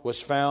problem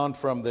was found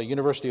from the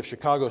University of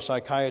Chicago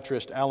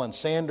psychiatrist Alan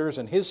Sanders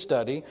in his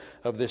study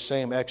of this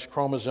same X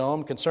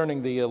chromosome.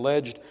 Concerning the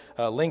alleged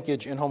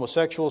linkage in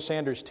homosexuals,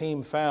 Sanders'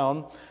 team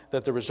found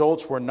that the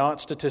results were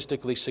not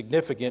statistically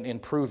significant in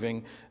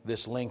proving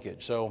this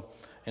linkage." So,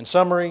 in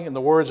summary, in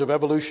the words of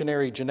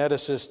evolutionary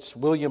geneticists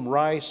William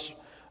Rice,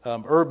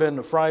 Urban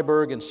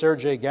Freiberg and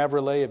Sergei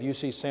Gavrilay of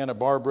UC Santa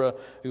Barbara,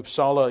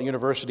 Uppsala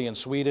University in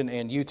Sweden,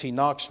 and UT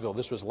Knoxville.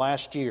 This was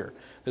last year.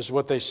 This is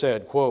what they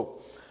said,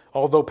 quote,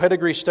 although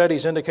pedigree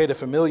studies indicate a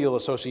familial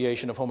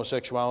association of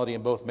homosexuality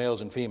in both males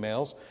and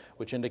females,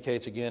 which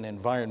indicates, again,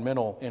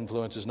 environmental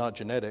influence is not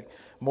genetic,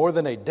 more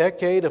than a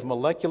decade of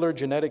molecular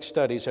genetic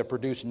studies have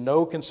produced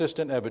no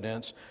consistent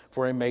evidence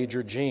for a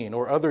major gene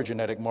or other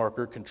genetic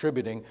marker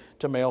contributing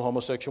to male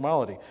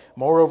homosexuality.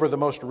 Moreover, the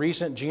most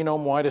recent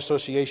genome-wide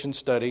association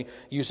study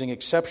using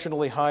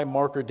exceptionally high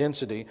marker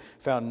density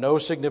found no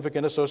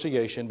significant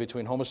association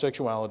between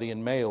homosexuality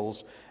in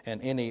males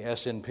and any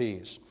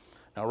SNPs.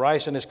 Now,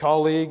 Rice and his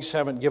colleagues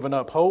haven't given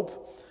up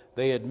hope.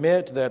 They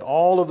admit that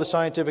all of the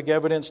scientific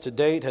evidence to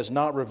date has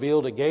not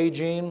revealed a gay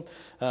gene,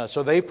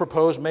 so they've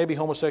proposed maybe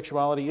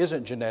homosexuality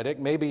isn't genetic,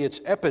 maybe it's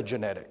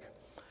epigenetic.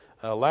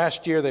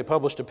 Last year, they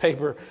published a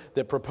paper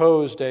that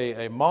proposed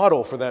a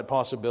model for that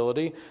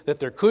possibility, that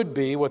there could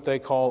be what they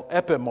call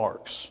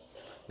epimarks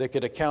that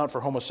could account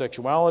for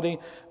homosexuality.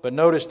 But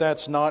notice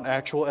that's not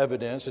actual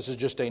evidence. This is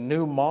just a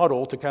new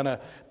model to kind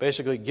of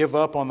basically give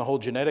up on the whole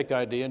genetic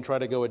idea and try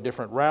to go a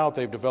different route.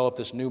 They've developed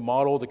this new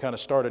model to kind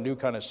of start a new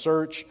kind of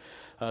search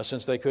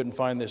since they couldn't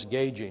find this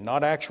gay gene.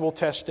 Not actual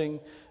testing.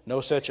 No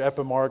such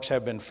epimarks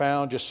have been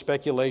found, just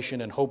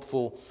speculation and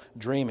hopeful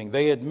dreaming.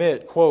 They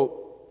admit, quote,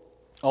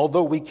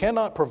 although we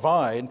cannot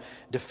provide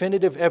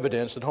definitive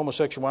evidence that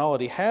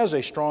homosexuality has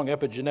a strong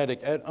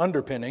epigenetic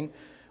underpinning,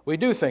 we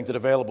do think that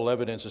available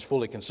evidence is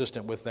fully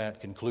consistent with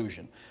that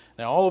conclusion.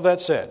 Now, all of that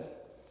said,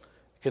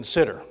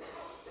 consider,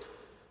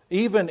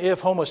 even if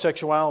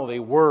homosexuality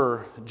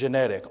were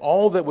genetic,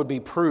 all that would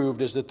be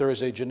proved is that there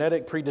is a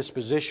genetic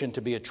predisposition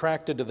to be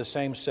attracted to the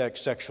same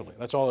sex sexually.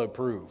 That's all it would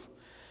prove.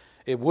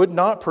 It would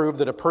not prove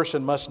that a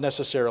person must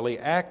necessarily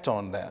act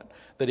on that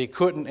he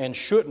couldn't and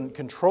shouldn't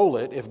control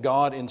it if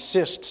God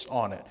insists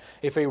on it.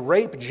 If a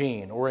rape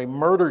gene or a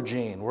murder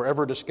gene were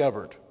ever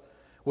discovered,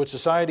 would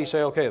society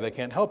say, okay, they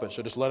can't help it,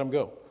 so just let them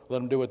go. Let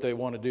them do what they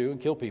want to do and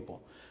kill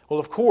people? Well,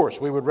 of course,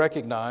 we would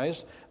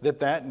recognize that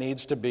that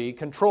needs to be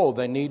controlled.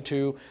 They need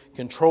to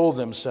control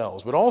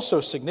themselves. But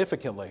also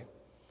significantly,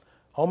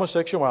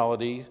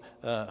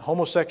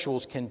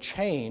 homosexuals can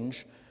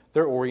change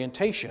their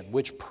orientation,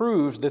 which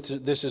proves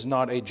that this is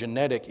not a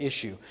genetic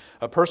issue.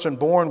 A person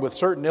born with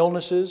certain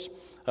illnesses,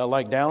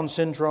 like Down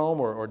syndrome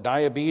or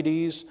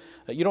diabetes,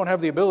 you don't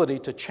have the ability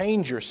to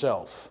change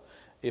yourself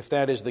if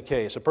that is the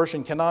case. A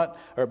person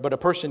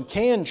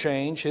can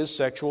change his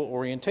sexual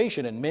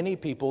orientation, and many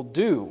people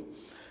do,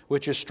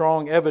 which is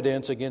strong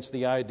evidence against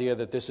the idea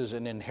that this is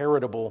an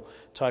inheritable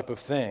type of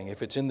thing.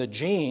 If it's in the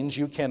genes,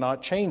 you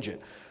cannot change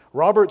it.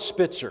 Robert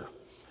Spitzer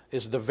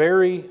is the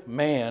very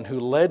man who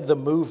led the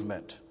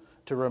movement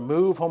to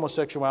remove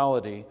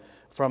homosexuality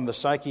from the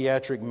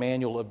Psychiatric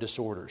Manual of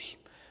Disorders.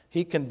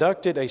 He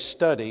conducted a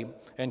study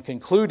and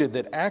concluded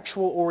that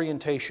actual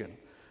orientation,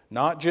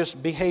 not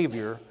just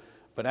behavior,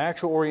 but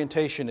actual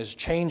orientation is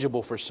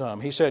changeable for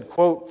some. He said,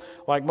 quote,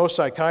 like most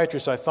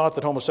psychiatrists, I thought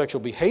that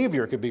homosexual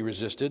behavior could be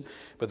resisted,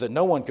 but that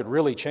no one could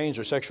really change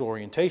their sexual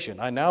orientation.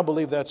 I now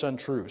believe that's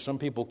untrue. Some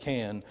people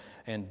can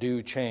and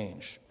do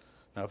change.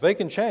 Now, if they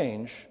can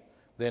change,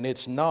 then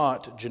it's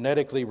not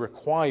genetically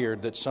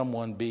required that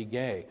someone be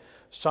gay.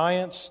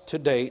 Science to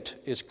date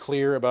is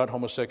clear about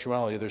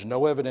homosexuality. There's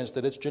no evidence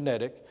that it's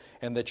genetic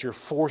and that you're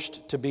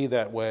forced to be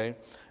that way,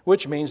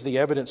 which means the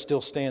evidence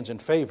still stands in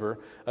favor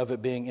of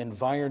it being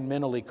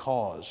environmentally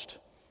caused,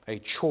 a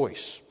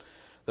choice.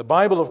 The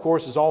Bible, of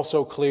course, is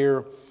also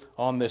clear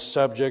on this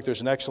subject. There's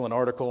an excellent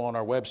article on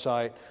our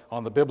website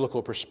on the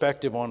biblical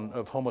perspective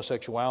of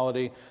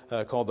homosexuality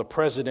called The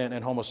President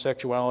and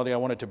Homosexuality. I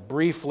wanted to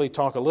briefly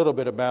talk a little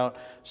bit about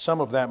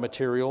some of that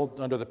material.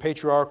 Under the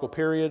patriarchal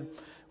period,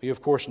 we, of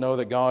course, know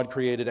that God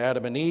created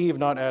Adam and Eve,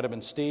 not Adam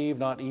and Steve,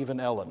 not Eve and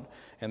Ellen.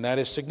 And that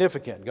is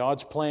significant.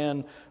 God's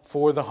plan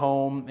for the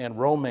home and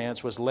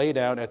romance was laid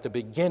out at the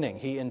beginning.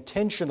 He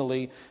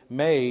intentionally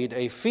made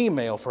a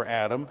female for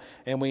Adam,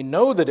 and we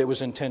know that it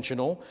was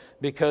intentional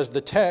because the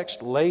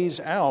text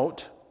lays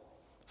out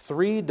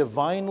 3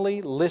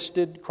 divinely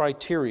listed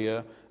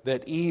criteria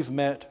that Eve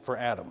met for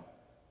Adam.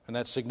 And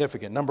that's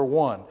significant. Number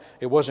 1,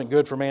 it wasn't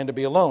good for man to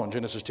be alone.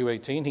 Genesis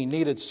 2:18, he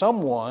needed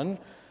someone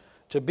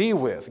to be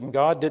with. And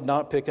God did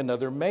not pick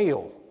another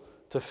male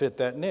to fit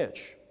that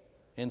niche.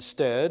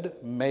 Instead,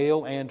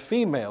 male and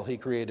female, he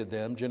created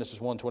them. Genesis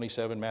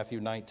 1:27, Matthew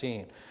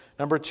 19.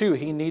 Number 2,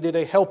 he needed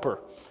a helper.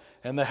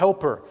 And the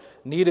helper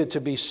needed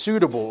to be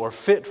suitable or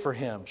fit for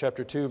him.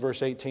 Chapter 2,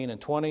 verse 18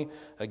 and 20.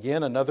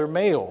 Again, another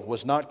male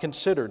was not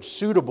considered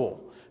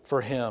suitable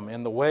for him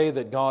in the way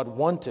that God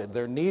wanted.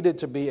 There needed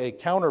to be a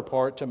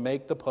counterpart to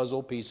make the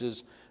puzzle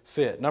pieces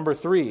fit. Number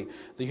 3,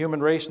 the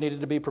human race needed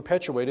to be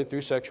perpetuated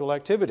through sexual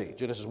activity.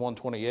 Genesis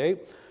 1:28.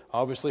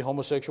 Obviously,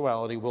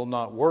 homosexuality will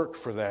not work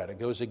for that. It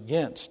goes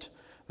against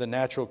the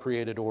natural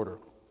created order.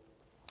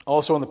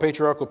 Also in the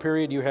patriarchal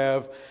period, you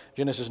have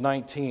Genesis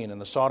 19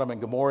 and the Sodom and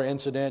Gomorrah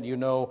incident. You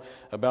know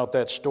about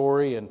that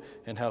story and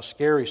how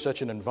scary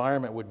such an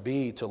environment would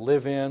be to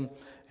live in,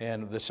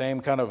 and the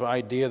same kind of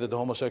idea that the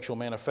Homosexual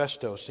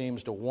Manifesto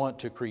seems to want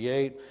to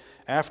create.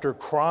 After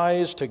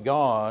cries to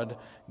God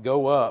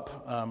go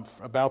up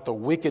about the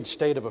wicked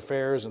state of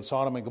affairs in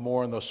Sodom and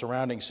Gomorrah and the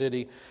surrounding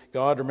city,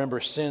 God,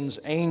 remember, sends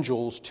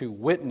angels to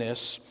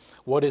witness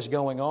what is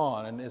going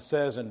on. And it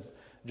says in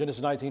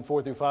Genesis 19,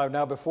 4-5,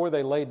 now before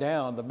they lay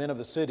down, the men of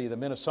the city, the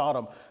men of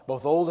Sodom,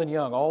 both old and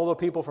young, all the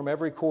people from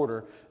every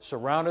quarter,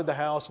 surrounded the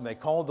house, and they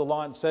called to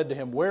Lot and said to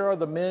him, where are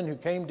the men who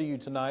came to you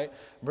tonight?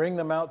 Bring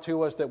them out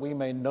to us that we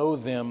may know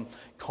them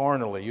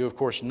carnally. You, of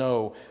course,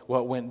 know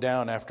what went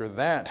down after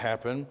that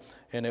happened,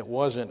 and it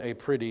wasn't a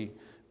pretty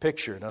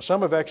picture. Now,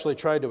 some have actually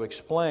tried to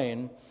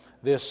explain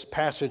this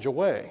passage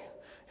away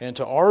and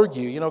to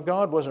argue,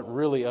 God wasn't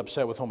really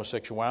upset with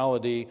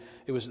homosexuality.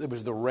 It was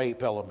the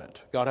rape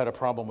element. God had a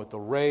problem with the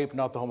rape,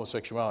 not the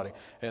homosexuality.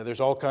 And there's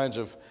all kinds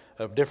of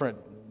different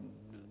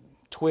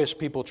twists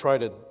people try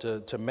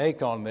to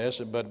make on this.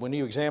 But when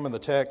you examine the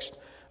text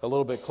a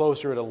little bit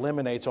closer, it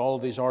eliminates all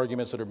of these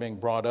arguments that are being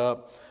brought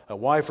up.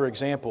 Why, for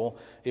example,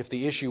 if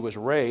the issue was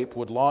rape,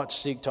 would Lot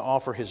seek to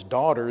offer his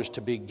daughters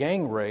to be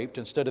gang raped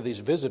instead of these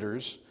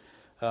visitors?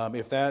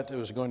 If that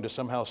was going to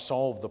somehow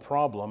solve the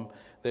problem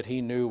that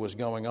he knew was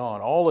going on.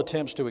 All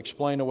attempts to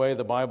explain away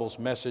the Bible's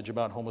message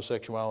about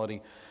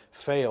homosexuality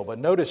fail. But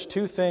notice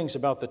two things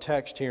about the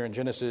text here in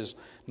Genesis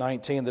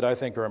 19 that I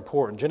think are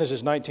important.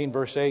 Genesis 19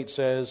 verse 8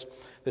 says,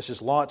 this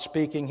is Lot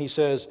speaking, he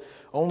says,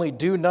 only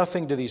do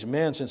nothing to these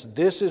men, since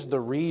this is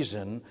the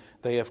reason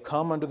they have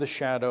come under the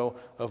shadow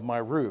of my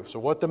roof. So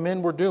what the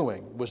men were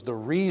doing was the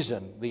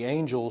reason the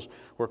angels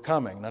were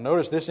coming. Now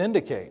notice this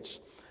indicates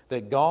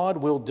that God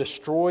will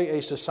destroy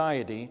a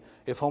society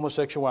if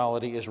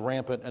homosexuality is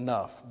rampant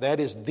enough.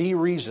 That is the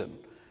reason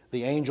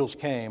the angels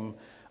came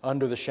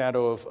under the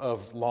shadow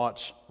of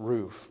Lot's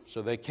roof.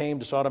 So they came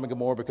to Sodom and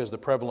Gomorrah because of the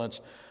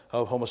prevalence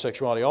of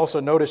homosexuality. Also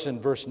notice in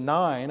verse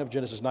 9 of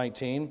Genesis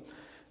 19,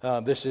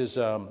 this is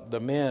the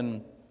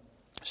men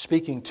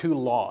speaking to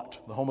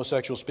Lot, the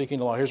homosexuals speaking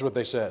to Lot. Here's what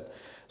they said.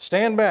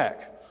 Stand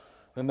back.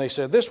 Then they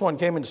said, this one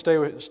came in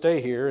to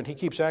stay here, and he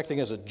keeps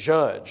acting as a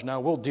judge. Now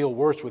we'll deal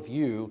worse with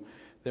you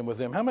than with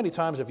them. How many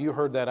times have you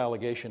heard that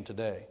allegation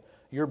today?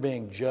 You're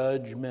being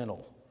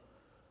judgmental.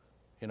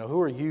 Who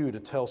are you to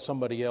tell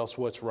somebody else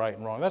what's right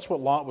and wrong? That's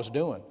what Lot was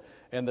doing.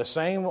 And the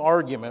same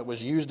argument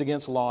was used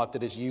against Lot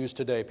that is used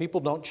today.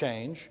 People don't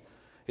change.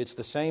 It's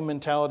the same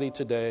mentality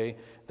today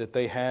that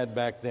they had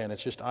back then.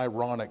 It's just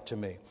ironic to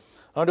me.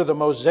 Under the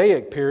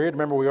Mosaic period,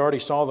 remember we already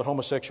saw that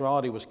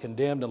homosexuality was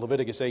condemned in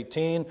Leviticus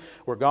 18,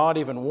 where God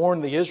even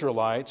warned the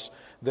Israelites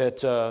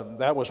that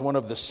that was one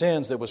of the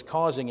sins that was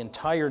causing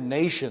entire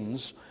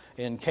nations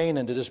in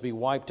Canaan to just be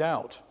wiped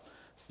out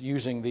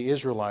using the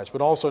Israelites. But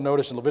also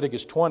notice in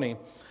Leviticus 20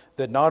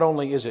 that not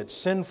only is it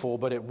sinful,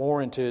 but it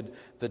warranted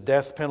the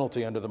death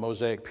penalty under the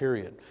Mosaic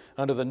period.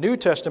 Under the New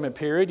Testament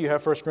period, you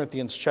have 1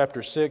 Corinthians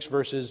chapter 6,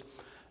 verses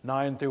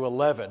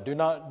 9-11. Do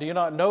you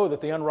not know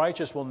that the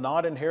unrighteous will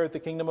not inherit the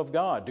kingdom of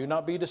God? Do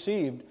not be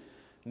deceived.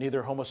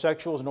 Neither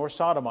homosexuals nor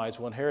sodomites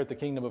will inherit the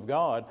kingdom of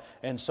God.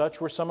 And such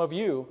were some of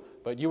you,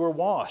 but you were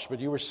washed, but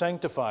you were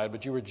sanctified,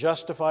 but you were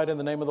justified in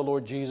the name of the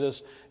Lord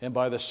Jesus and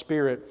by the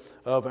Spirit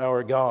of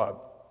our God.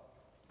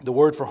 The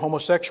word for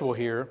homosexual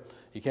here,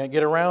 you can't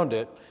get around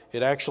it.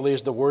 It actually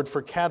is the word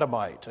for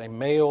catamite, a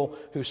male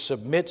who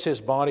submits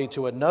his body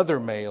to another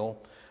male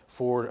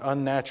for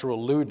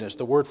unnatural lewdness.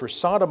 The word for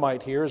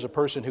sodomite here is a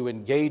person who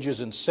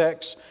engages in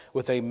sex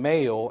with a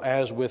male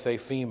as with a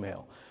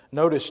female.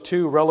 Notice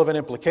two relevant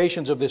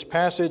implications of this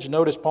passage.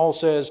 Notice Paul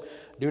says,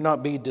 do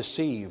not be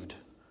deceived.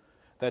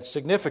 That's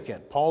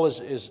significant. Paul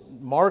is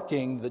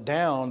marking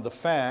down the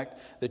fact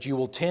that you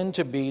will tend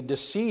to be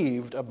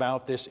deceived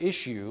about this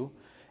issue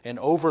and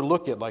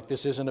overlook it like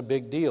this isn't a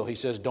big deal. He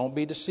says, don't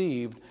be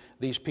deceived.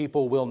 These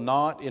people will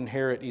not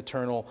inherit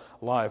eternal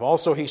life.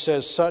 Also, he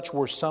says, such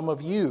were some of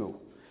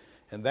you.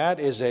 And that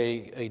is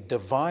a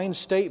divine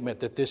statement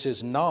that this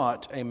is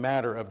not a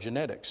matter of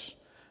genetics.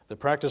 The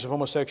practice of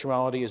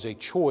homosexuality is a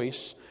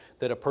choice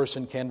that a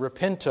person can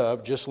repent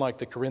of, just like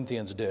the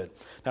Corinthians did.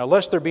 Now,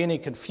 lest there be any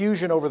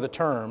confusion over the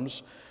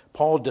terms,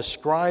 Paul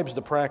describes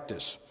the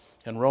practice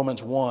in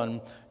Romans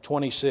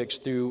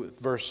 1:26 through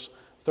verse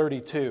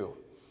 32.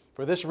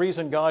 For this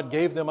reason God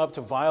gave them up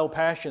to vile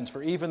passions,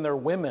 for even their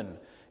women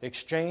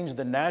exchanged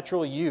the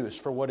natural use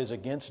for what is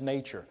against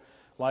nature.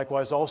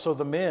 Likewise also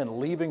the men,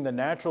 leaving the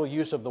natural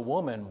use of the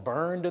woman,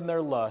 burned in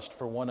their lust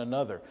for one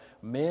another,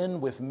 men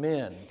with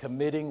men,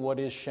 committing what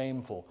is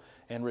shameful,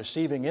 and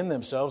receiving in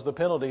themselves the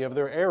penalty of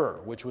their error,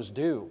 which was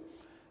due.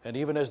 And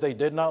even as they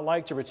did not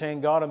like to retain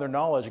God in their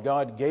knowledge,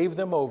 God gave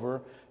them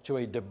over to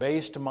a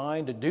debased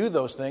mind to do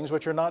those things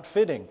which are not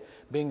fitting,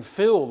 being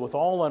filled with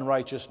all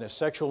unrighteousness,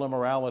 sexual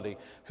immorality,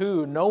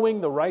 who,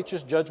 knowing the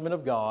righteous judgment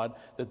of God,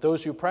 that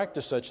those who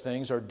practice such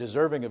things are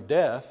deserving of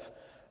death,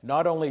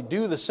 not only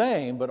do the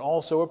same, but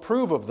also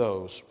approve of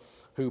those.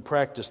 who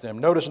practice them.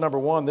 Notice, number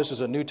one, this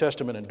is a New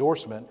Testament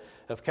endorsement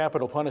of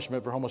capital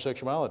punishment for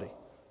homosexuality.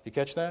 You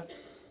catch that?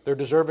 They're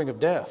deserving of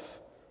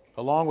death,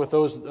 along with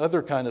those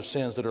other kind of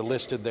sins that are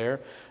listed there.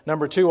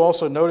 Number two,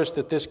 also notice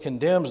that this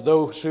condemns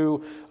those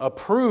who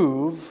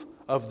approve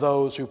of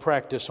those who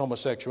practice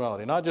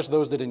homosexuality, not just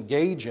those that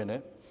engage in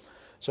it.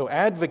 So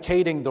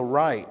advocating the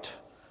right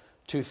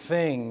to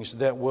things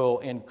that will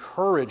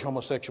encourage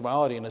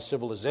homosexuality in a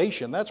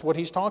civilization, that's what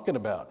he's talking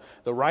about.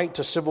 The right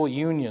to civil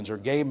unions or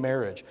gay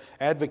marriage,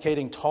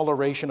 advocating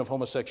toleration of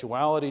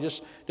homosexuality,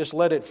 just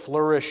let it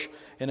flourish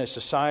in a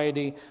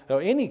society.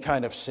 Any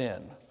kind of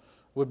sin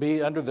would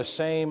be under the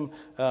same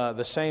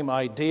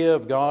idea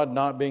of God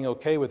not being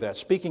okay with that.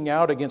 Speaking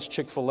out against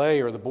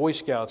Chick-fil-A or the Boy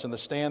Scouts and the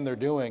stand they're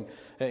doing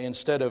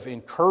instead of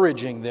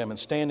encouraging them and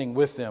standing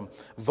with them.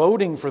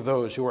 Voting for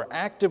those who are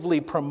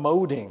actively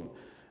promoting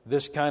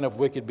this kind of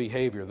wicked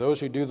behavior. Those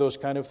who do those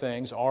kind of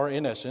things are,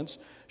 in essence,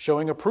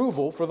 showing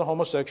approval for the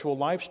homosexual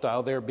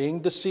lifestyle. They're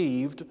being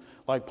deceived,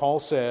 like Paul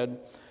said,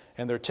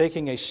 and they're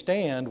taking a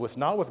stand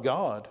not with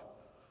God.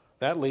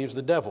 That leaves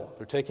the devil.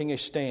 They're taking a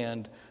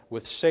stand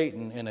with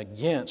Satan and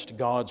against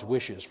God's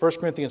wishes. 1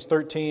 Corinthians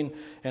 13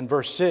 and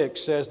verse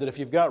 6 says that if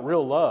you've got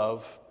real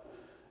love,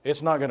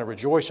 it's not going to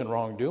rejoice in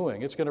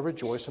wrongdoing. It's going to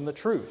rejoice in the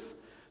truth.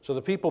 So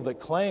the people that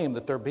claim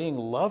that they're being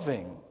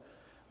loving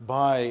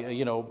by,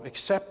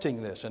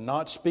 accepting this and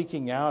not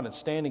speaking out and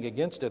standing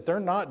against it, they're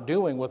not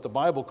doing what the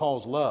Bible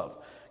calls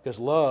love,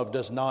 because love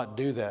does not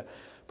do that.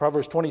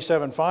 Proverbs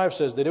 27:5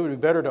 says that it would be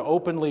better to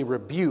openly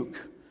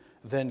rebuke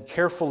than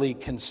carefully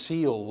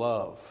conceal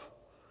love.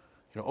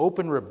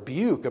 Open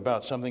rebuke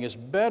about something is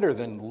better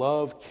than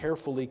love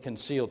carefully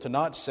concealed. To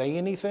not say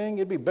anything,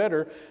 it'd be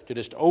better to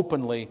just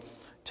openly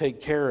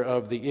take care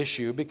of the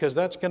issue, because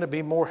that's going to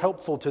be more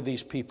helpful to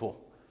these people.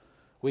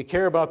 We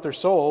care about their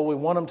soul. We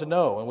want them to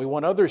know, and we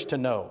want others to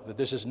know that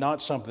this is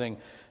not something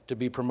to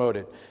be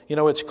promoted.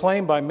 It's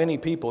claimed by many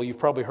people, you've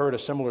probably heard a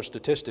similar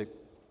statistic,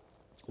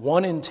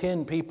 1 in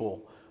 10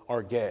 people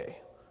are gay.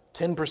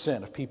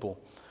 10% of people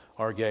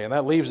are gay. And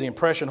that leaves the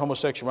impression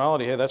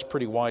homosexuality, hey, that's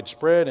pretty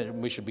widespread,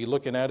 and we should be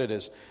looking at it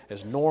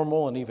as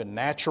normal and even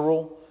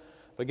natural.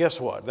 But guess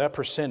what? That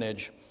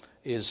percentage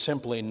is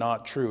simply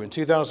not true. In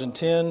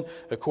 2010,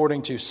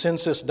 according to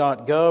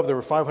census.gov, there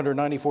were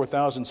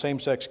 594,000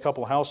 same-sex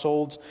couple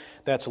households.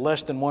 That's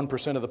less than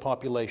 1% of the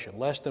population,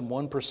 less than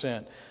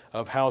 1%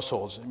 of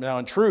households. Now,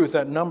 in truth,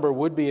 that number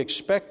would be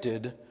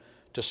expected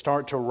to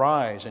start to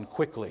rise, and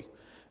quickly,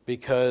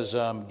 because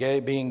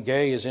being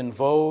gay is in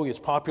vogue, it's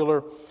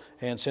popular,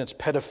 and since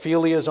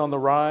pedophilia is on the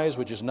rise,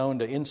 which is known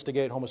to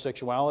instigate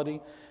homosexuality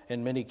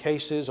in many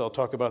cases, I'll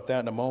talk about that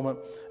in a moment,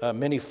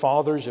 many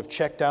fathers have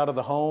checked out of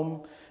the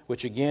home,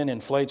 which again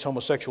inflates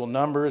homosexual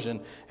numbers,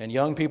 and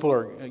young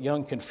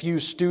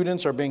confused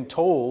students are being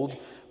told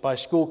by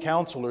school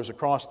counselors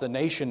across the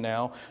nation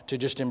now to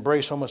just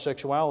embrace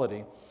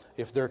homosexuality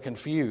if they're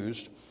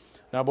confused.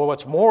 Now, but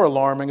what's more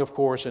alarming, of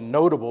course, and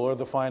notable are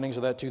the findings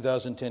of that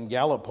 2010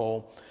 Gallup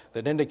poll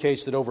that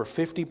indicates that over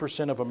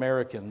 50% of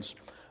Americans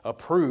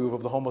approve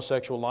of the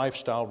homosexual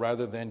lifestyle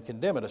rather than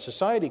condemn it. A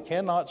society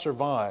cannot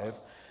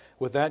survive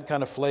with that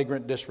kind of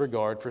flagrant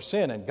disregard for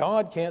sin. And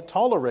God can't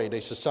tolerate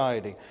a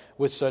society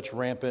with such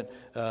rampant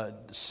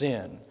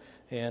sin.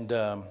 And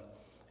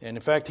in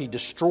fact, He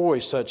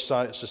destroys such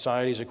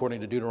societies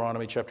according to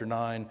Deuteronomy chapter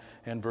 9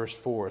 and verse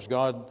 4. As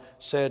God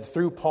said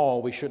through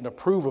Paul, we shouldn't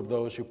approve of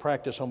those who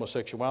practice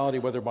homosexuality,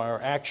 whether by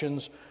our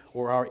actions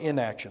or our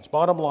inactions.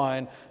 Bottom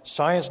line,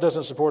 science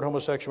doesn't support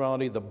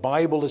homosexuality. The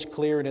Bible is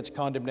clear in its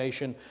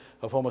condemnation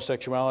of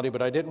homosexuality.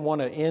 But I didn't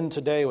want to end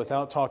today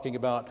without talking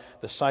about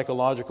the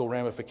psychological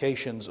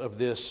ramifications of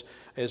this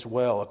as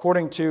well.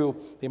 According to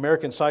the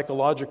American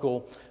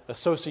Psychological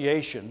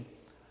Association,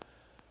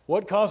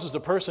 what causes a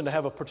person to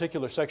have a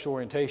particular sexual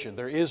orientation?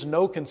 There is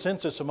no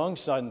consensus among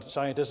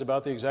scientists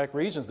about the exact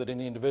reasons that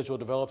any individual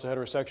develops a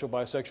heterosexual,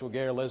 bisexual,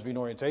 gay, or lesbian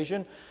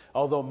orientation.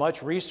 Although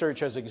much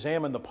research has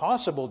examined the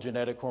possible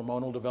genetic,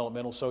 hormonal,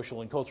 developmental,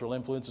 social, and cultural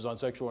influences on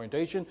sexual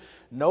orientation,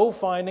 no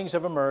findings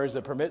have emerged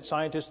that permit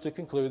scientists to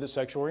conclude that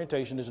sexual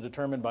orientation is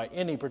determined by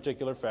any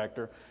particular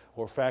factor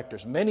or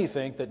factors. Many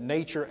think that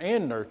nature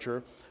and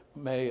nurture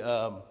may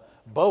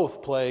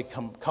both play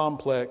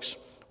complex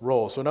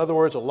role. So in other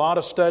words, a lot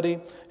of study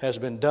has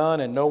been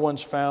done and no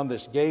one's found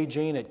this gay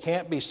gene. It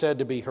can't be said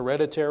to be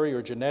hereditary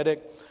or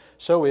genetic,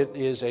 so it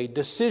is a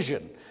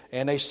decision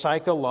and a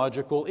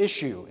psychological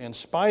issue, in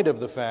spite of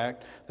the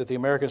fact that the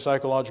American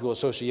Psychological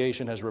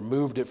Association has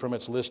removed it from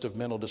its list of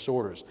mental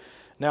disorders.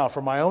 Now,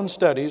 from my own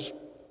studies,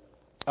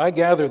 I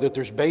gather that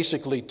there's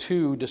basically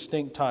two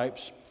distinct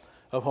types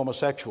of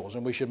homosexuals,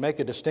 and we should make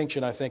a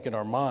distinction, I think, in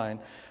our mind.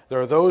 There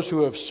are those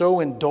who have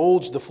so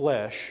indulged the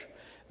flesh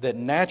that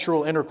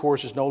natural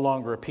intercourse is no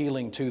longer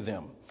appealing to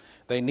them.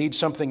 They need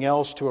something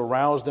else to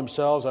arouse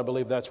themselves. I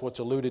believe that's what's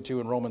alluded to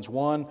in Romans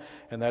 1,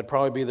 and that'd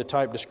probably be the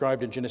type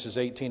described in Genesis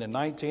 18 and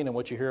 19 and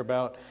what you hear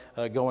about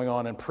going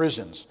on in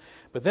prisons.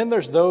 But then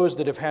there's those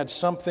that have had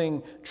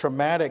something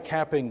traumatic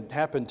happen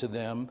to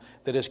them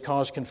that has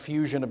caused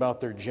confusion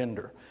about their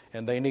gender,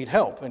 and they need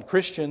help. And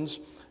Christians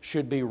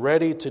should be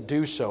ready to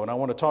do so. And I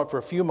want to talk for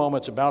a few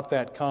moments about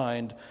that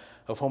kind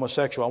of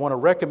homosexual. I want to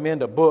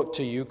recommend a book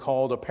to you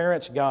called A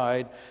Parent's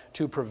Guide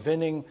to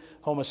Preventing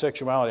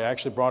Homosexuality. I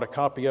actually brought a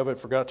copy of it,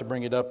 forgot to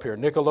bring it up here.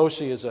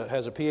 Nicolosi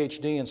has a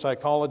PhD in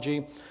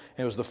psychology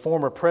and was the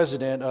former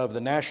president of the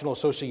National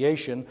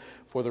Association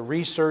for the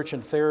Research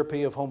and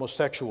Therapy of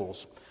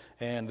Homosexuals.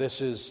 And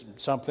this is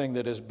something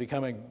that is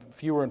becoming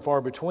fewer and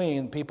far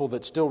between, people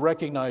that still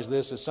recognize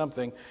this as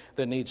something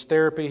that needs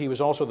therapy. He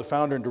was also the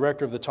founder and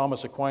director of the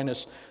Thomas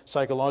Aquinas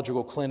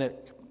Psychological Clinic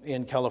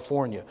in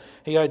California.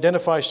 He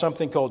identifies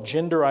something called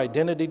gender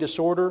identity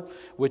disorder,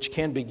 which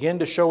can begin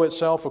to show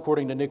itself,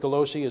 according to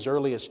Nicolosi, as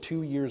early as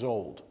 2 years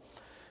old.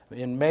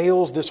 In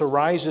males, this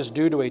arises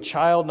due to a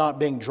child not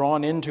being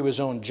drawn into his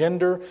own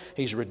gender.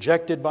 He's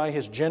rejected by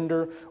his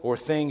gender, or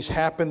things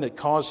happen that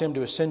cause him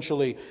to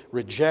essentially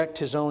reject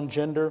his own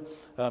gender.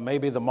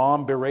 Maybe the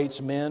mom berates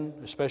men,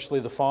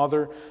 especially the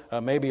father.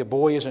 Maybe a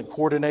boy isn't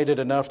coordinated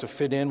enough to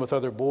fit in with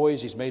other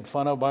boys. He's made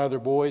fun of by other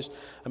boys.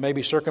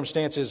 Maybe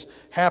circumstances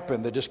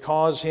happen that just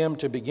cause him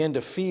to begin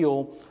to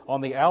feel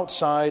on the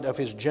outside of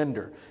his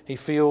gender. He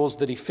feels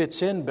that he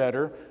fits in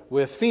better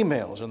with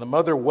females, and the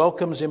mother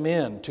welcomes him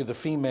in to the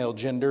female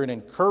gender and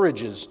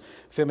encourages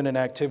feminine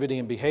activity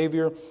and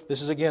behavior.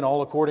 This is again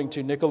all according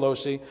to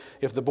Nicolosi.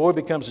 If the boy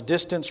becomes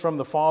distanced from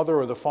the father,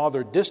 or the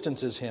father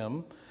distances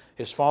him,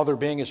 his father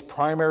being his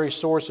primary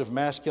source of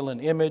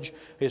masculine image,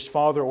 his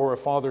father or a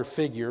father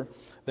figure,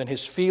 then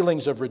his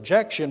feelings of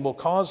rejection will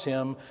cause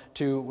him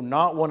to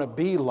not want to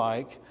be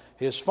like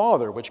his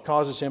father, which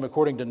causes him,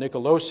 according to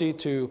Nicolosi,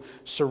 to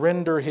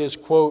surrender his,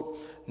 quote,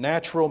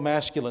 natural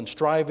masculine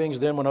strivings.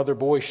 Then when other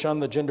boys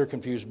shun the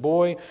gender-confused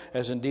boy,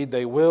 as indeed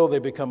they will, they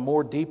become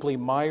more deeply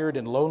mired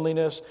in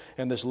loneliness,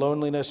 and this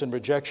loneliness and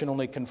rejection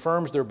only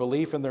confirms their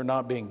belief in their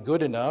not being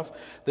good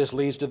enough. This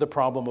leads to the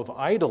problem of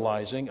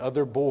idolizing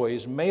other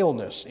boys'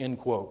 maleness, end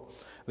quote.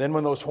 Then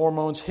when those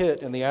hormones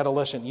hit in the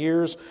adolescent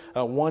years,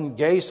 one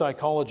gay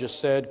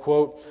psychologist said,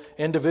 quote,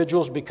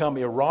 individuals become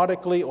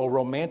erotically or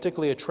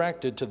romantically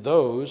attracted to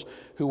those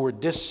who were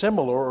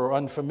dissimilar or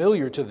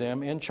unfamiliar to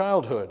them in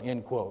childhood,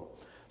 end quote.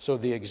 So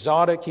the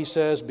exotic, he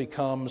says,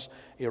 becomes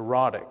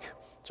erotic.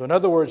 So in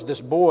other words, this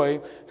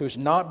boy who's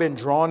not been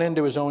drawn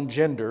into his own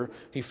gender,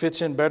 he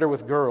fits in better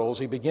with girls.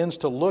 He begins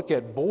to look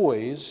at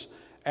boys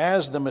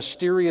as the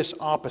mysterious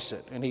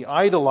opposite, and he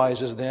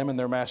idolizes them in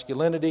their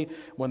masculinity.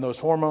 When those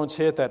hormones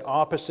hit, that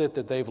opposite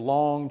that they've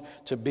longed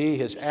to be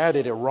has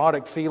added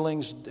erotic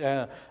feelings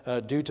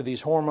due to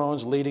these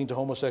hormones, leading to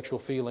homosexual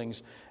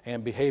feelings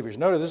and behaviors.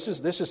 Notice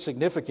this is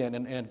significant,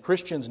 and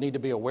Christians need to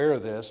be aware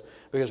of this,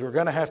 because we're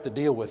going to have to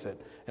deal with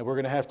it, and we're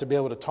going to have to be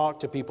able to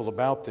talk to people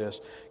about this.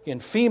 In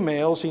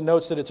females, he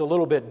notes that it's a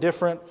little bit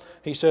different.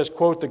 He says,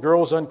 quote, the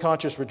girl's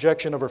unconscious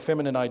rejection of her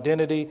feminine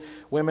identity.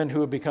 Women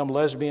who have become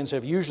lesbians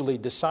have usually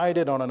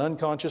decided on an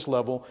unconscious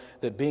level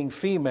that being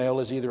female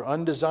is either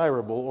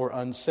undesirable or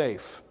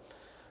unsafe.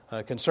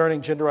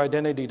 Concerning gender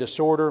identity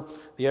disorder,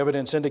 the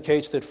evidence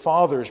indicates that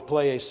fathers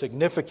play a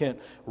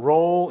significant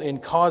role in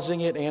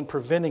causing it and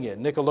preventing it.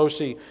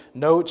 Nicolosi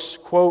notes,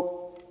 quote,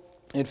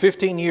 in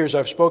 15 years,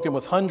 I've spoken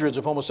with hundreds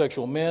of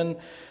homosexual men.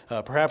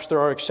 Perhaps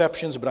there are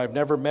exceptions, but I've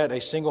never met a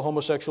single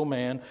homosexual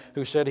man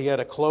who said he had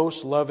a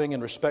close, loving,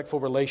 and respectful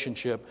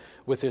relationship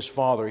with his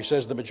father. He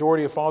says the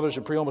majority of fathers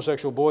of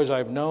pre-homosexual boys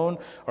I've known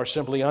are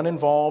simply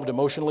uninvolved,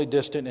 emotionally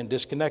distant, and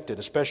disconnected,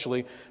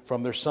 especially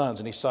from their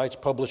sons. And he cites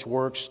published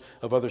works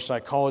of other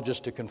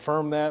psychologists to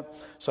confirm that.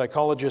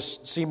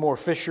 Psychologists Seymour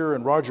Fisher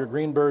and Roger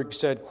Greenberg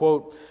said,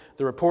 quote,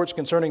 the reports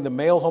concerning the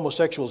male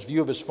homosexual's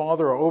view of his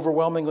father are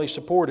overwhelmingly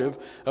supportive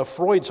of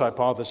Freud's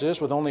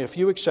hypothesis. With only a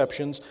few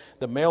exceptions,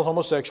 the male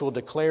homosexual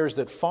declares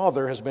that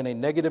father has been a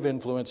negative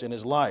influence in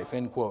his life,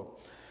 end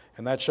quote.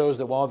 And that shows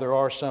that while there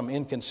are some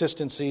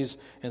inconsistencies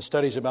in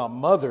studies about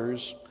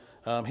mothers,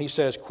 he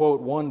says,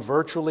 quote, one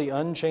virtually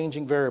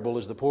unchanging variable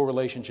is the poor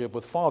relationship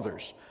with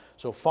fathers.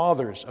 So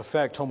fathers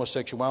affect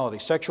homosexuality.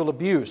 Sexual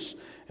abuse,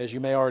 as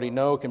you may already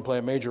know, can play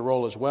a major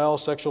role as well.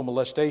 Sexual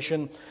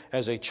molestation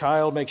as a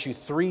child makes you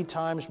 3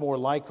 times more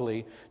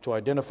likely to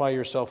identify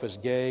yourself as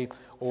gay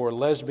or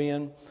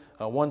lesbian.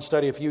 One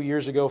study a few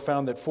years ago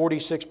found that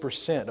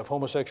 46% of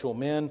homosexual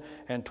men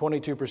and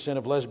 22%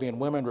 of lesbian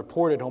women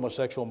reported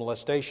homosexual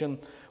molestation,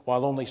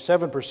 while only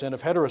 7%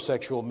 of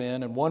heterosexual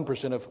men and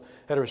 1% of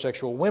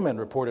heterosexual women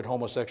reported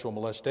homosexual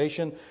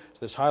molestation. So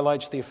this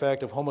highlights the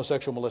effect of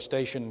homosexual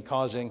molestation in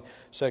causing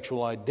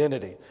sexual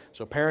identity.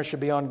 So parents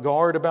should be on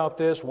guard about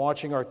this,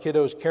 watching our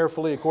kiddos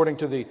carefully. According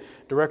to the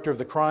director of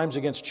the Crimes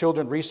Against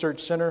Children Research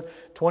Center,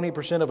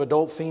 20% of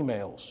adult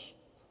females,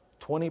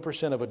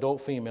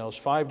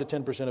 5 to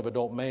 10% of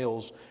adult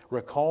males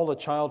recall a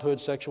childhood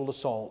sexual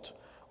assault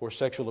or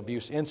sexual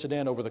abuse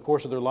incident. Over the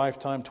course of their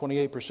lifetime,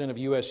 28% of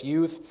U.S.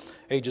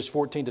 youth ages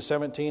 14 to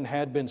 17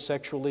 had been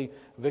sexually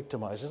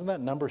victimized. Isn't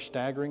that number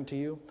staggering to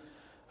you?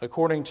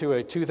 According to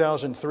a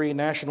 2003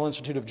 National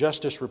Institute of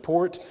Justice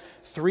report,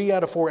 3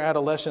 out of 4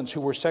 adolescents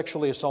who were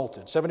sexually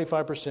assaulted,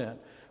 75%,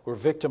 were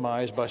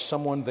victimized by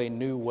someone they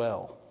knew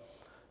well.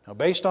 Now,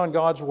 based on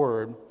God's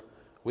word,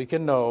 we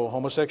can know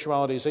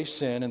homosexuality is a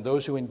sin, and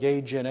those who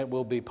engage in it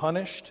will be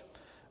punished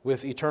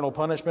with eternal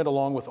punishment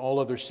along with all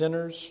other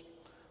sinners.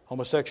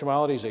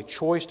 Homosexuality is a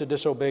choice to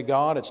disobey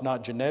God. It's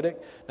not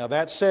genetic. Now,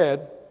 that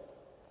said,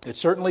 it's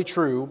certainly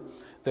true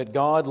that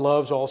God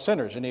loves all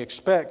sinners, and He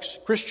expects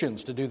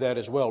Christians to do that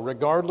as well,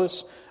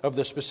 regardless of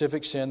the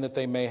specific sin that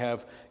they may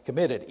have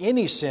committed.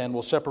 Any sin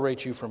will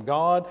separate you from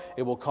God.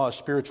 It will cause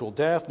spiritual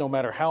death, no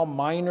matter how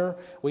minor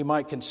we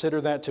might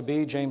consider that to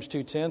be, James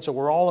 2:10. So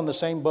we're all in the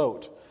same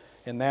boat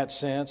in that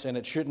sense, and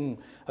it shouldn't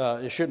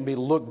be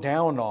looked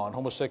down on.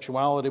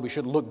 Homosexuality, we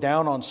shouldn't look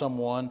down on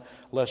someone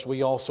lest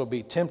we also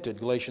be tempted,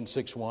 Galatians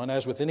 6:1.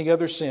 As with any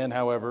other sin,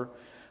 however,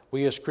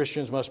 we as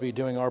Christians must be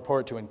doing our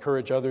part to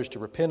encourage others to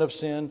repent of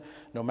sin,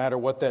 no matter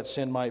what that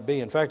sin might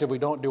be. In fact, if we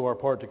don't do our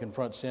part to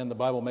confront sin, the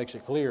Bible makes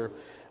it clear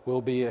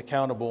we'll be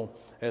accountable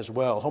as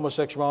well.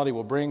 Homosexuality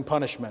will bring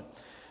punishment.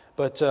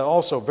 But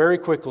also, very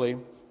quickly,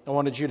 I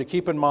wanted you to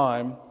keep in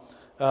mind,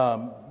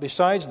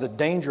 besides the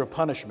danger of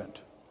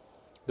punishment,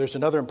 there's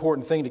another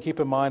important thing to keep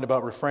in mind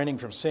about refraining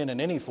from sin in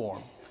any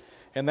form.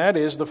 And that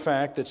is the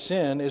fact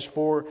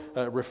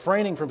that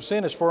refraining from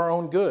sin is for our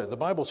own good. The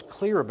Bible's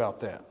clear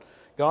about that.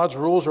 God's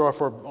rules are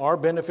for our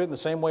benefit in the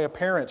same way a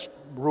parent's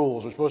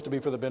rules are supposed to be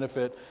for the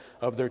benefit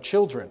of their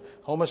children.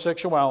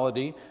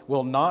 Homosexuality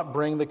will not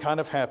bring the kind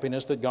of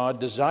happiness that God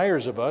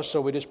desires of us,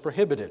 so it is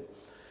prohibited.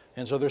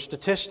 And so there's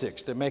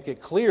statistics that make it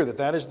clear that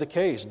that is the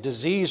case.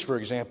 Disease, for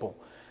example,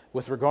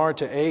 with regard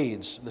to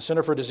AIDS, the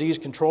Center for Disease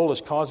Control is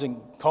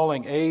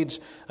calling AIDS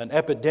an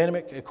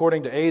epidemic.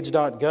 According to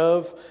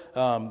AIDS.gov,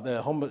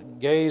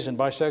 gays and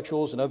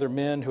bisexuals and other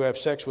men who have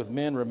sex with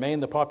men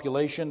remain the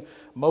population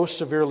most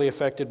severely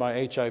affected by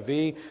HIV.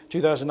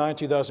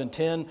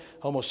 2009-2010,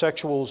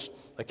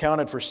 homosexuals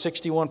accounted for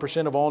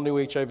 61% of all new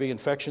HIV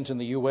infections in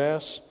the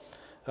U.S.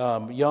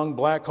 Young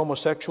black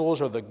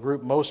homosexuals are the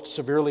group most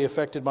severely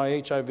affected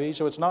by HIV.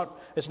 So it's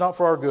not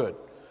for our good.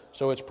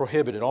 So it's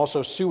prohibited.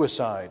 Also,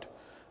 suicide.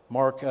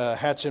 Mark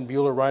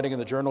Hatzenbuehler, writing in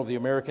the Journal of the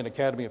American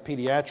Academy of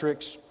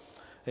Pediatrics,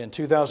 in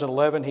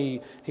 2011,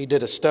 he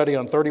did a study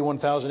on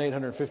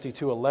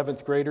 31,852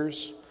 11th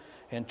graders,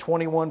 and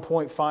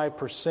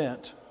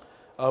 21.5%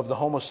 of the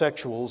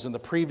homosexuals in the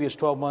previous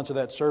 12 months of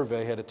that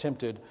survey had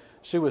attempted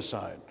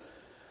suicide.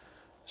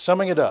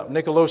 Summing it up,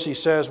 Nicolosi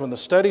says, when the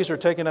studies are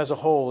taken as a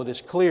whole, it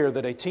is clear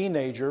that a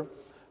teenager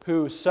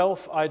who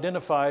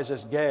self-identifies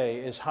as gay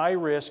is high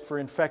risk for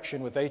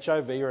infection with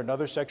HIV or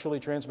another sexually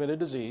transmitted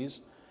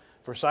disease,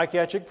 for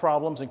psychiatric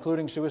problems,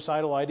 including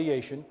suicidal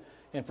ideation,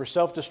 and for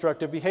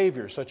self-destructive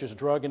behaviors, such as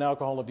drug and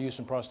alcohol abuse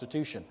and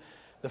prostitution.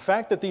 The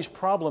fact that these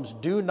problems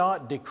do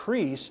not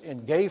decrease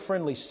in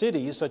gay-friendly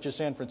cities, such as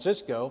San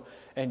Francisco,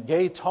 and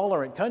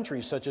gay-tolerant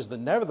countries, such as the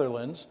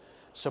Netherlands,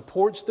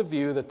 supports the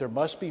view that there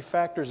must be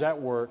factors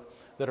at work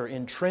that are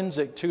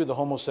intrinsic to the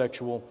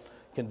homosexual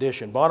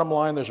condition. Bottom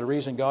line, there's a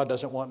reason God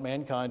doesn't want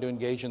mankind to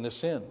engage in this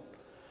sin.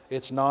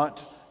 It's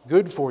not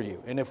good for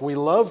you. And if we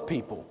love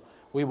people,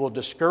 we will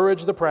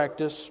discourage the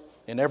practice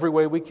in every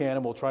way we can,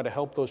 and we'll try to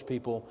help those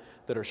people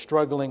that are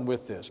struggling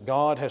with this.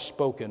 God has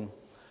spoken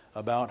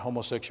about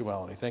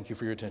homosexuality. Thank you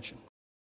for your attention.